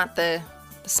 But it's not the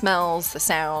smells, the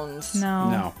sounds.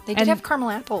 No. They did And have caramel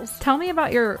apples. Tell me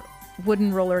about your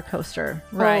wooden roller coaster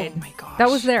ride. Oh my gosh. That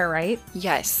was there, right?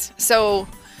 Yes. So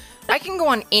I can go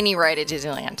on any ride at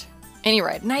Disneyland, any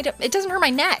ride, and it doesn't hurt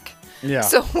my neck. Yeah.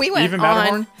 So we went Even on.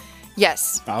 Matterhorn?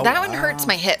 Yes, Oh, that one wow. hurts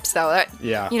my hips though. That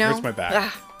Yeah, you know, hurts my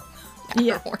back.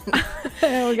 Yeah. Matterhorn.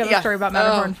 We got a Yeah. story about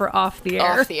Matterhorn for off the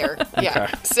air. Off the air. Yeah.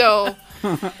 Okay. So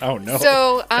Oh no.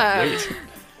 so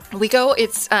we go.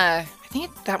 It's I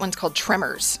think that one's called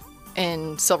Tremors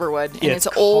in Silverwood, and it's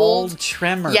old.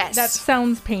 Tremor. Yes. That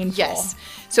sounds painful. Yes.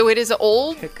 So it is an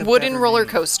old Pick a wooden better roller name.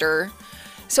 coaster.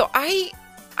 So I'm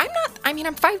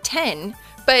 5'10",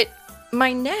 but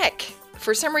my neck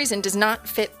for some reason does not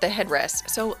fit the headrest.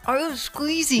 So I was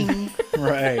squeezing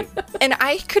Right. and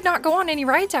I could not go on any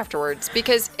rides afterwards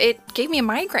because it gave me a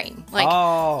migraine. Like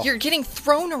Oh. you're getting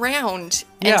thrown around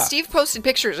and Yeah. Steve posted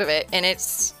pictures of it and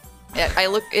it's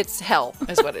hell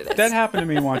is what it is. That happened to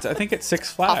me once. I think at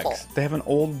Six Flags. Awful. They have an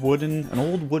old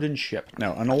wooden ship.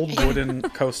 No, an old wooden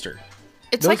coaster.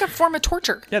 It's like a form of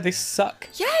torture. Yeah, they suck.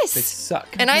 Yes. They suck.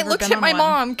 And I never looked been at on my one.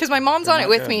 mom because my mom's on They're it not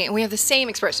with good. me, and we have the same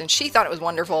expression. She thought it was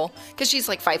wonderful because she's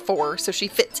like 5'4", so she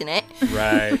fits in it.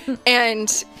 Right.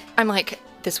 And I'm like,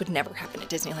 this would never happen at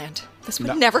Disneyland. This would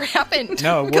No. never happen.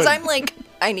 No, it because wouldn't. I'm like,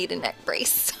 I need a neck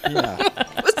brace. Yeah.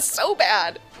 It was so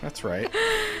bad. That's right.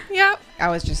 Yeah. I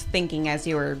was just thinking as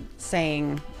you were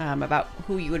saying about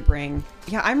who you would bring.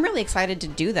 Yeah, I'm really excited to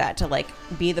do that, to like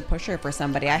be the pusher for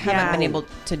somebody. I haven't Yeah. been able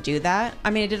to do that.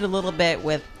 I mean, I did a little bit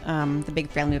with the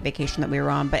big family vacation that we were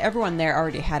on, but everyone there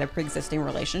already had a pre-existing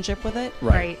relationship with it.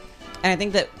 Right. And I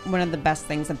think that one of the best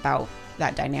things about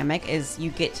that dynamic is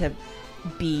you get to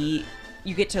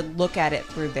look at it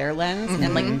through their lens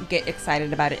and like get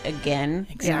excited about it again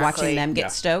and Exactly. watching them get Yeah.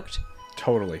 stoked.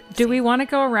 Totally. Do we want to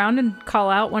go around and call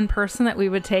out one person that we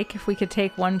would take if we could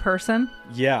take one person?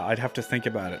 Yeah, I'd have to think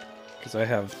about it because I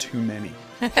have too many.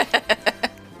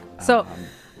 So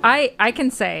I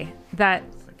can say that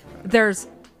there's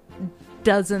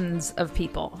dozens of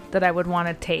people that I would want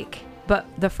to take, but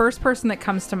the first person that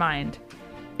comes to mind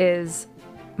is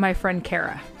my friend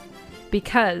Kara,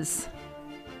 because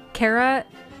Kara,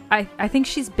 I think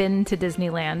she's been to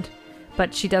Disneyland,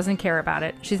 but she doesn't care about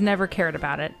it. She's never cared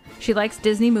about it. She likes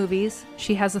Disney movies.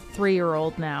 She has a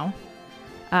 3-year-old now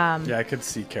Yeah, I could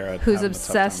see Kara who's having a tough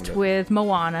time obsessed it. with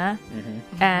Moana,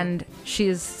 and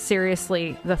she's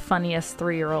seriously the funniest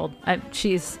 3-year-old.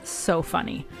 She's so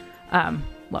funny.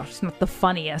 Well, she's not the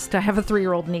funniest. I have a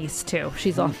 3-year-old niece too.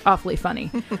 She's awfully funny,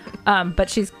 but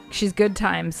she's good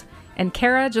times. And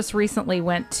Kara just recently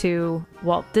went to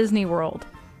Walt Disney World.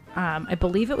 I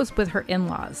believe it was with her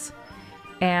in-laws,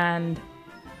 and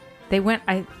they went.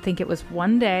 I think it was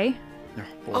one day. Oh,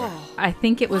 boy. I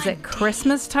think it was at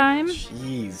Christmas time.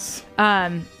 Jeez.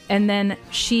 And then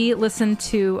she listened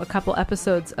to a couple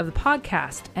episodes of the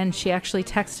podcast, and she actually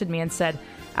texted me and said,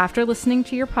 after listening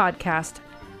to your podcast,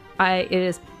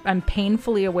 I'm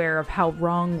painfully aware of how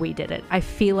wrong we did it. I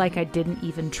feel like I didn't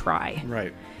even try.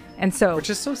 Right. And so Which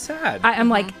is so sad. I'm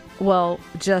like, well,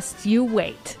 just you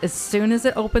wait. As soon as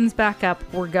it opens back up,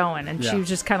 we're going. And she Yeah. was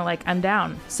just kind of like, I'm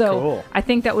down. So Cool. I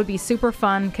think that would be super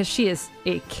fun because she is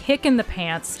a kick in the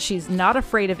pants. She's not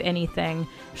afraid of anything.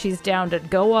 She's down to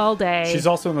go all day. She's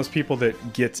also one of those people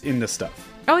that gets into stuff.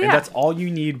 Oh, And yeah. that's all you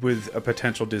need with a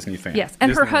potential Disney fan. Yes,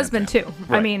 and her Disneyland husband fan. too.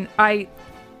 I Right. mean,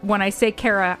 when I say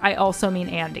Kara, I also mean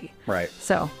Andy. Right.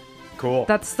 So Cool.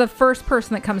 that's the first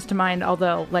person that comes to mind,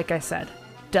 although, like I said,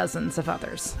 dozens of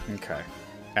others. Okay.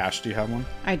 Ash, do you have one?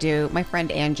 I do. My friend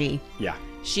Angie. Yeah.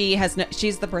 She's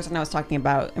the person I was talking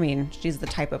about. I mean, she's the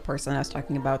type of person I was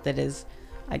talking about that is,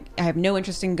 I have no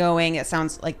interest in going. It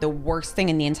sounds like the worst thing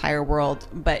in the entire world,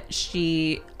 but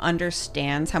she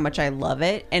understands how much I love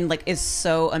it and like is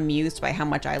so amused by how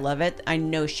much I love it. I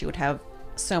know she would have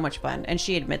so much fun, and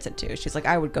she admits it too. She's like,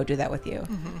 I would go do that with you.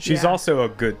 She's Yeah. also a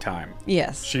good time.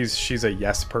 Yes. She's a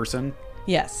yes person.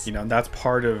 Yes. You know, that's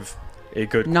part of a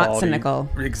good Not quality. cynical.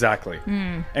 Exactly.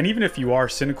 And even if you are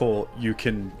cynical, you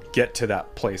can get to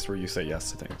that place where you say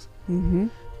yes to things. Mm-hmm.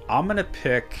 I'm going to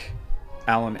pick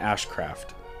Alan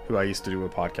Ashcraft, who I used to do a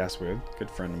podcast with, good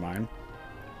friend of mine.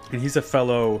 And he's a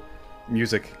fellow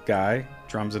music guy,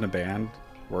 drums in a band,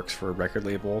 works for a record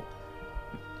label.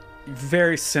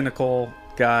 Very cynical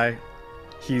guy.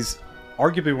 He's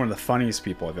arguably one of the funniest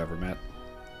people I've ever met.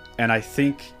 And I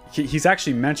think he's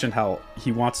actually mentioned how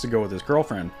he wants to go with his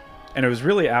girlfriend. And it was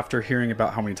really after hearing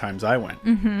about how many times I went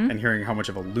and hearing how much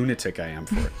of a lunatic I am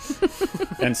for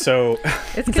it. And so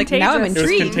It's like, contagious. now I'm it was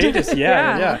Intrigued. contagious.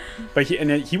 Yeah, Yeah. yeah. But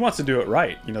he wants to do it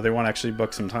right. You know, they want to actually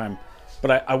book some time.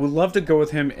 But I would love to go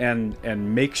with him and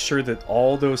make sure that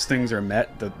all those things are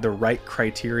met, the right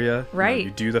criteria. You know, Right.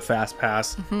 you do the fast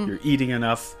pass, you're eating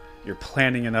enough, you're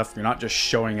planning enough, you're not just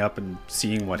showing up and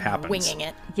seeing what happens. Winging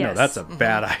it. No, Yes. that's a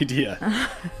bad idea.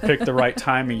 Pick the right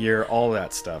time of year, all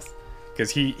that stuff. Because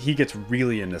he gets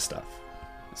really into stuff.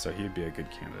 So he'd be a good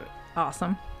candidate.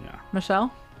 Awesome. Yeah.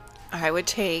 Michelle? I would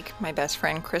take my best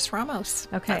friend Chris Ramos.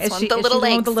 Okay. That's Is one she with the is little she the one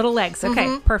legs. with the little legs?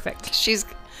 Okay, perfect. She's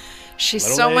Little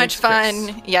so legs, much fun.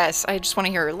 Chris. Yes, I just want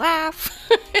to hear her laugh.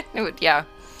 It would, yeah.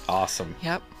 Awesome.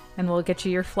 Yep. And we'll get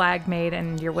you your flag made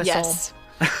and your whistle. Yes.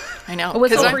 I know. A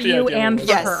whistle 'Cause for I'm- you idea and of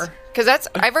for a Yes. her. Because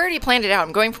I've already planned it out.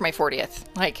 I'm going for my 40th.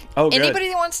 Like, Oh, good. anybody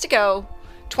that wants to go,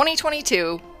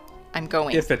 2022, I'm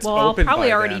going. If it's Well, I'll open probably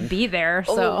by already then, be there.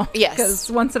 So Oh, yes.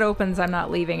 because once it opens, I'm not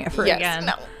leaving ever Yes, again.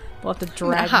 no. We'll have to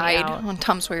I'm gonna drag me hide out. on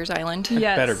Tom Sawyer's Island.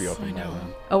 Yes. better be open by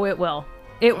then. Oh, it will.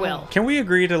 It will. Can we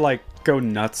agree to like go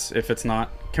nuts if it's not?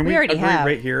 Can we, We already agree have.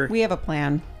 right here? We have a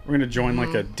plan. We're gonna join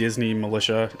like a Disney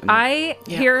militia. And I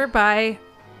Yeah. hereby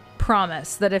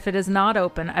promise that if it is not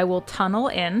open, I will tunnel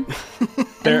in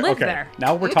there, and live okay. there.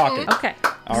 Now we're talking. Okay.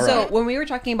 All right. So when we were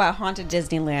talking about Haunted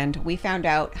Disneyland, we found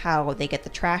out how they get the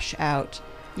trash out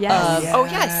Yes. of Oh,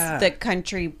 yes. the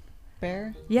country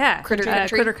bear. Yeah. Critter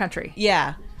Country? Critter Country.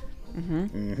 Yeah.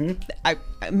 I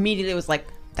immediately was like,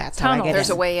 that's how I Tunnels. get There's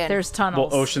in. a way in. There's well,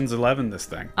 tunnels. Ocean's 11, this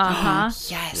thing. Uh-huh.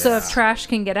 Yes. So if trash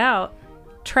can get out,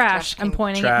 trash, I'm can-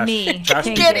 pointing Trash. at me. Trash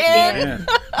can Get in.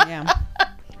 Yeah.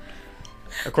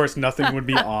 Of course, nothing would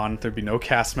be on. There'd be no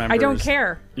cast members. I don't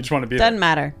care. You just want to be Doesn't there.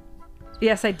 matter.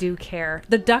 Yes, I do care.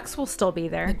 The ducks will still be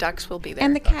there. The ducks will be there.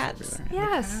 And the cats.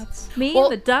 Yes. Me, Well,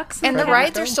 the ducks, and the cat.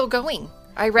 rides are still going.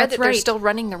 I read That's that they're right. still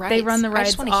running the rides. They run the I rides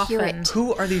just want to hear often. it.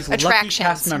 Who are these lucky Attractions.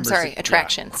 cast I'm members? sorry, that-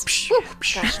 attractions. Whew,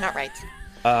 gosh, not rides.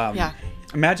 Yeah.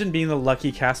 Imagine being the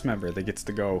lucky cast member that gets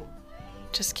to go.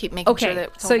 Just keep making sure Okay, that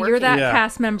it's all so you're working. that Yeah.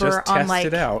 cast member Just on test like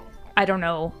it out. I don't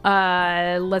know.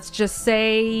 Let's just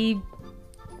say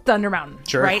Thunder Mountain,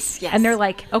 Sure. right? Yes, yes. And they're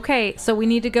like, okay, so we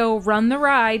need to go run the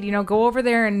ride. You know, go over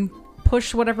there and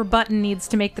push whatever button needs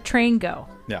to make the train go.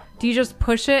 Yeah. Do you just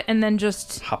push it and then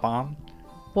just Hop on.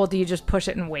 well? Do you just push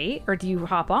it and wait, or do you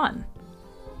hop on?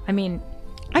 I mean,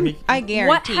 I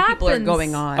guarantee people are happens?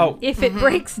 going on. Oh, if it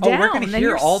breaks oh, down, we're gonna then hear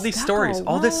you're all these stuck stories,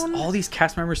 alone. all these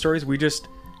cast member stories we just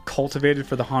cultivated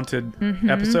for the haunted Mm-hmm.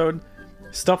 episode.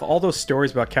 Stuff, all those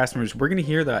stories about cast members. We're gonna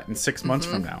hear that in 6 months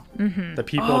from now. The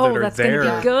people Oh, that are that's there,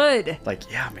 gonna be good.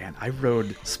 like, yeah, man, I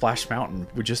rode Splash Mountain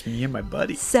with just me and my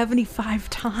buddy. 75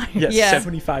 times. Yeah, Yeah.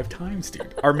 75 times,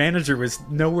 dude. Our manager was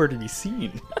nowhere to be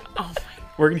seen. Oh my.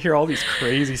 We're gonna hear all these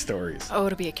crazy stories. Oh,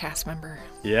 to be a cast member.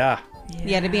 Yeah.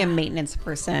 Yeah, to be a maintenance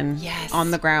person Yes.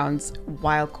 on the grounds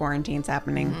while quarantine's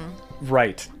happening.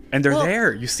 Right. And they're Well,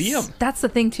 there. You see them. That's the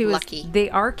thing too. Lucky. Is they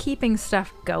are keeping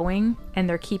stuff going and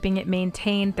they're keeping it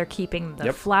maintained. They're keeping the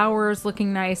Yep. flowers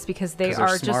looking nice because they 'Cause they're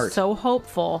are smart. just so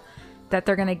hopeful that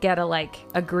they're gonna get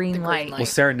a green light. light. Well,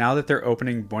 Sarah, now that they're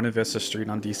opening Buena Vista Street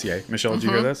on DCA, Michelle, did you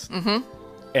hear this? Mm-hmm.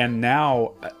 And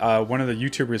now, one of the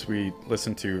YouTubers we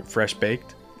listen to, Fresh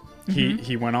Baked,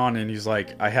 He went on and he's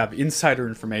like, I have insider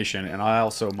information, and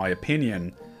my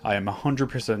opinion, I am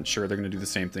 100% sure they're going to do the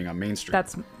same thing on Main Street.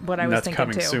 That's what I And was that's thinking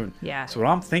coming too. soon. Yeah. So what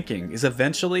I'm thinking is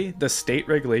eventually the state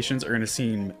regulations are going to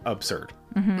seem absurd.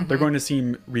 They're going to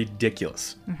seem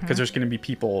ridiculous because there's going to be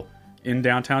people in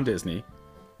downtown Disney,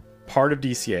 part of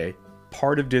DCA,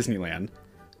 part of Disneyland.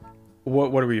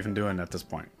 What are we even doing at this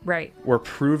point? Right. We're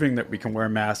proving that we can wear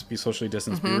masks, be socially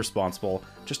distanced, be responsible.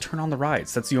 Just turn on the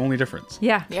rides. That's the only difference.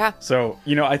 Yeah. Yeah. So,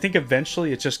 I think eventually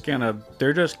they're just gonna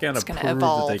prove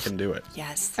evolve. that they can do it.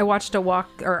 Yes. I watched a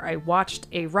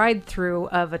ride through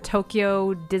of a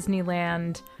Tokyo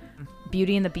Disneyland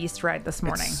Beauty and the Beast ride this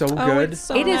morning. It's so Oh, good. it's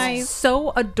so It is nice.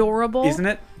 so adorable. Isn't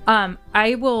it?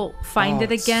 I will find Oh,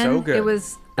 it it's again. so good. It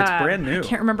was It's brand new. I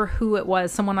can't remember who it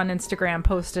was. Someone on Instagram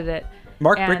posted it.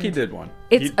 Mark And Bricky did one.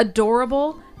 It's He-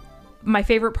 adorable. My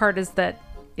favorite part is that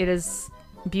it is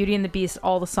Beauty and the Beast,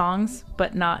 all the songs,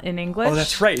 but not in English. Oh,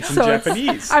 that's right. It's in So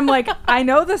Japanese. I'm like, I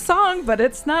know the song, but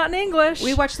it's not in English.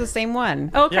 We watched the same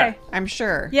one. Okay. Yeah. I'm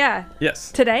sure. Yeah.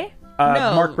 Yes. Today?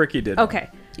 No. Mark Bricky did one. Okay.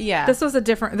 Yeah. This was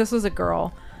a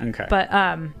girl. Okay. But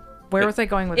where was I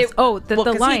going with this? It- Oh, the well,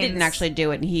 'cause lines. he didn't actually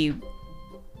do it. He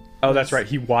Oh, that's right.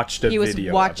 He watched a was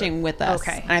video. watching with us.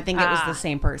 Okay. And I think it was Ah. the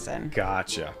same person.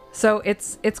 Gotcha. So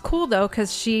it's cool though,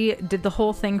 because she did the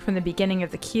whole thing from the beginning of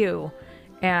the queue,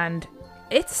 and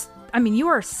you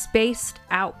are spaced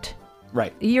out.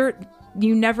 Right. You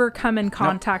never come in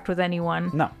contact with anyone.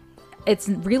 No. It's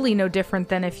really no different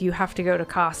than if you have to go to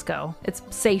Costco. It's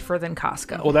safer than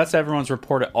Costco. Well, that's everyone's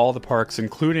report at all the parks,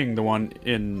 including the one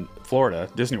in Florida,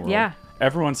 Disney World. Yeah.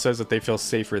 Everyone says that they feel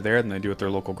safer there than they do at their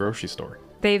local grocery store.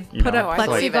 They've You put know, up I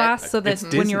believe plexiglass it. so that It's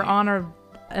when you're Disney. on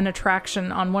an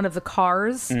attraction on one of the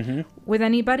cars Mm-hmm. with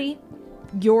anybody,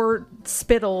 your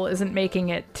spittle isn't making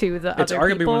it to the It's other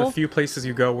arguably people. one of the few places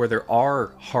you go where there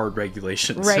are hard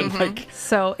regulations. Right. And, like,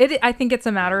 So I think it's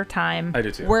a matter of time. I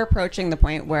do too. We're approaching the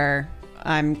point where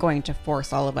I'm going to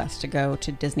force all of us to go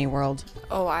to Disney World.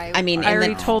 Oh, I mean, I in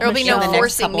already the, told there'll be no Michelle. in the next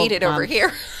forcing couple of needed over months.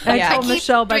 here. I Yeah. told keep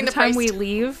Michelle by doing the the time price we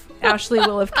leave, Ashley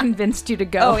will have convinced you to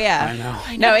go. Oh yeah.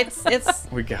 I know. No, it's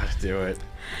We gotta do it.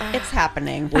 it's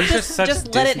happening. We're just such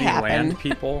let it Disneyland happen.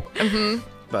 people.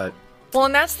 But Well,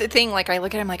 and that's the thing. Like, I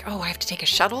look at it, I'm like, oh, I have to take a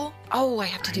shuttle. Oh, I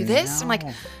have to do this. I'm like,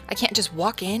 know. I can't just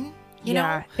walk in. You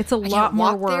Yeah, know, it's a I can't lot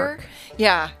more walk there. work.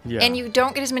 Yeah. Yeah. And you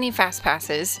don't get as many fast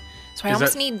passes. So I Is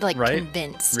almost that need like right?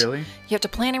 convinced. Really? You have to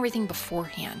plan everything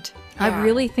beforehand. I Yeah.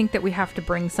 really think that we have to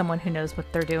bring someone who knows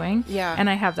what they're doing. Yeah. And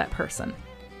I have that person.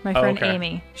 My Oh, friend okay.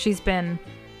 Amy. She's been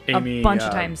Amy, a bunch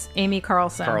of times. Amy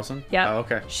Carlson. Carlson? Yeah. Oh,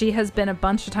 okay. She has been a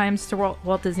bunch of times to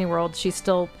Walt Disney World. She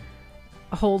still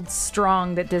holds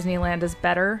strong that Disneyland is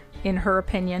better, in her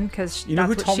opinion, because You know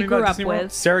that's who what told she me grew about up Disney with.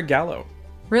 World? Sarah Gallo.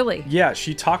 Really? Yeah,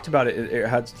 she talked about it. It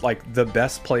had like the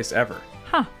best place ever.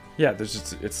 Huh. Yeah,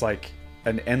 it's like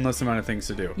an endless amount of things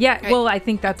to do. Yeah, I- well, I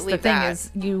think that's the believe thing that.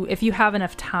 is if you have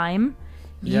enough time,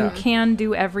 Yeah. you can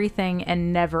do everything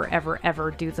and never, ever, ever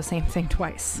do the same thing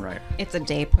twice. Right. It's a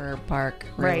day per park,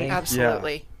 really. Right.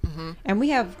 Absolutely. And we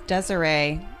have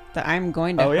Desiree that I'm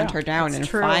going to Oh, yeah. hunt her down That's and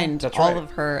true. find That's all right.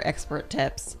 of her expert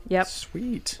tips. Yep.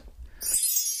 Sweet.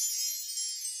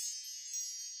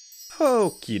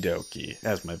 Okie dokie,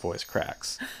 as my voice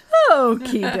cracks.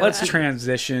 Okie Let's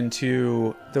transition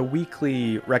to the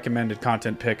weekly recommended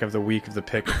content pick of the week of the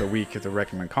pick of the week of the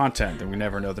recommended content that we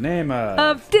never know the name of.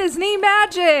 Of Disney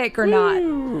magic or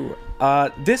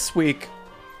not. This week,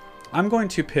 I'm going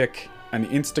to pick an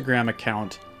Instagram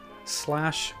account /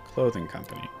 clothing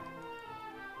company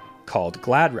called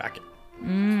Glad Racket.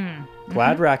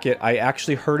 Glad Racket, I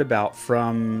actually heard about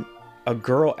from a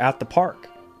girl at the park,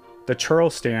 the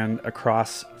churro stand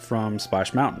across from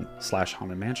Splash Mountain /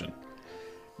 Haunted Mansion.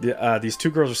 These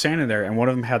two girls were standing there, and one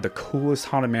of them had the coolest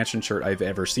Haunted Mansion shirt I've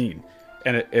ever seen,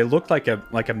 and it looked like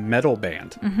a metal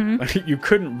band. Like, you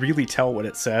couldn't really tell what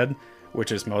it said,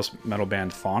 which is most metal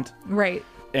band font. Right.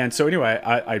 And so anyway,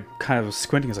 I kind of was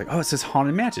squinting. I was like, oh, it says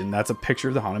Haunted Mansion. That's a picture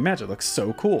of the Haunted Mansion. It looks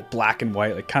so cool. Black and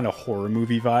white, like kind of horror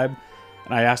movie vibe.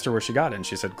 And I asked her where she got it, and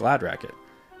she said Glad Racket.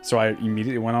 So I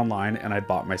immediately went online, and I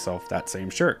bought myself that same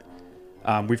shirt.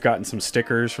 We've gotten some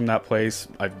stickers from that place.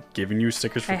 I've given you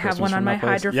stickers for I have Christmas one on from my that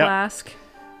place. Hydro Yep. Flask.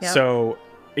 Yep. So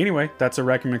anyway, that's a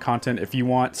recommended content. If you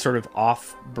want sort of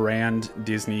off-brand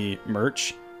Disney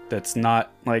merch that's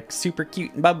not like super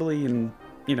cute and bubbly and,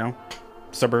 you know,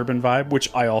 suburban vibe,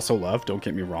 which I also love. Don't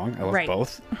get me wrong. I love Right.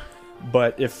 both.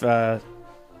 But if,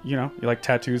 you know, you like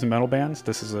tattoos and metal bands,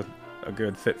 this is a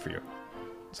good fit for you.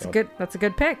 So, That's a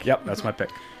good pick. Yep, that's my pick.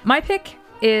 My pick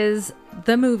is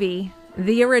the movie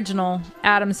the original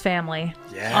Addams Family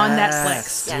on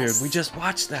Netflix. Dude, Yes. we just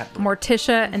watched that.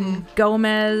 Morticia and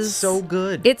Gomez. So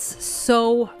good. It's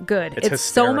so good. It's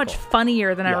so much hysterical.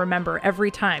 funnier than I Yeah. remember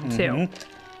every time, too.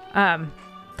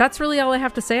 That's really all I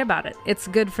have to say about it. It's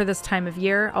good for this time of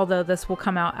year, although this will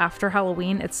come out after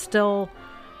Halloween. It's still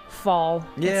fall.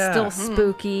 Yeah. It's still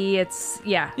spooky. It's,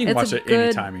 yeah. You can it's watch a it good,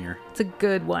 any time of year. It's a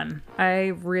good one.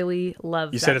 I really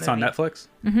love You that said it's on movie. Netflix?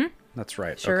 Mm-hmm. That's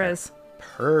right. Sure Okay. is.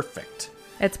 Perfect.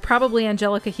 It's probably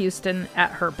Angelica Houston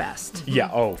at her best. Yeah,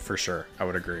 oh, for sure. I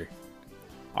would agree.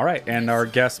 All right, and our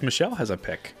guest, Michelle, has a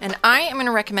pick. And I am going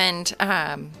to recommend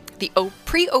the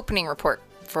pre-opening report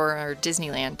for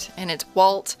Disneyland. And it's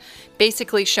Walt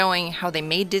basically showing how they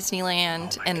made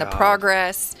Disneyland and the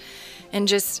progress. And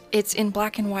just, it's in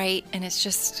black and white. And it's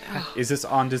just, Is this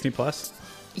on Disney Plus?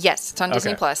 yes, it's on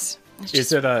Disney Okay. Plus. It's Is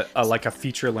just, it a like a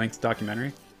feature-length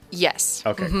documentary? yes.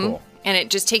 Okay, cool. And it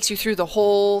just takes you through the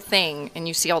whole thing. And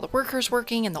you see all the workers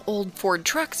working and the old Ford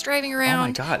trucks driving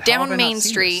around God, how have I down not Main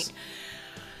seen Street. this?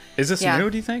 Is this Yeah. new,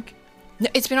 do you think? No,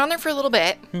 it's been on there for a little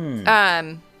bit.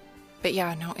 But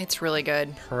yeah, no, it's really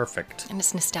good. Perfect. And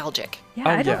it's nostalgic. Yeah, Oh,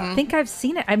 I don't yeah. think I've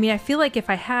seen it. I mean, I feel like if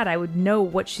I had, I would know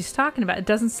what she's talking about. It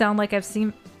doesn't sound like I've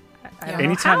seen. I don't know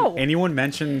Anytime how. anyone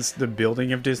mentions the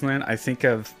building of Disneyland, I think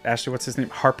of, Ashley, what's his name?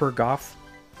 Harper Goff?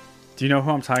 Do you know who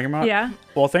I'm talking about? Yeah.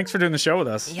 Well, thanks for doing the show with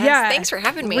us. Yes, thanks for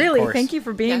having me. Really, course. thank you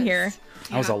for being Yes. here.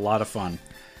 That was a lot of fun.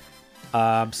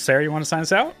 Sarah, you want to sign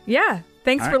us out? Yeah,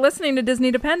 thanks All for right. listening to Disney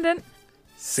Dependent.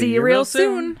 See you real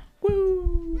soon.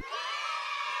 Woo!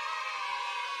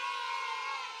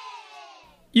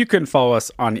 You can follow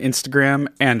us on Instagram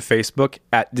and Facebook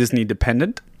at Disney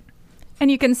Dependent.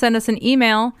 And you can send us an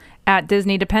email at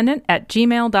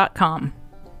disneydependent@gmail.com.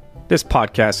 This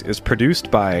podcast is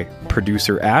produced by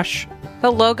producer Ash.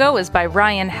 The logo is by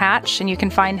Ryan Hatch, and you can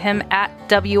find him at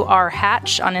WR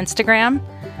Hatch on Instagram.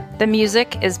 The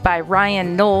music is by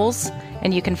Ryan Knowles,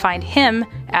 and you can find him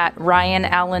at Ryan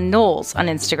Allen Knowles on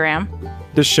Instagram.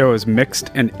 This show is mixed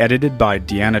and edited by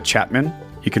Deanna Chapman.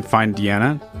 You can find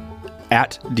Deanna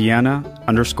at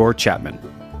Deanna_Chapman.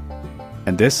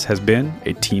 And this has been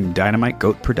a Team Dynamite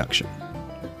Goat production.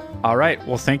 All right.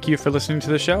 Well, thank you for listening to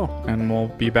the show, and we'll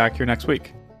be back here next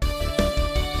week.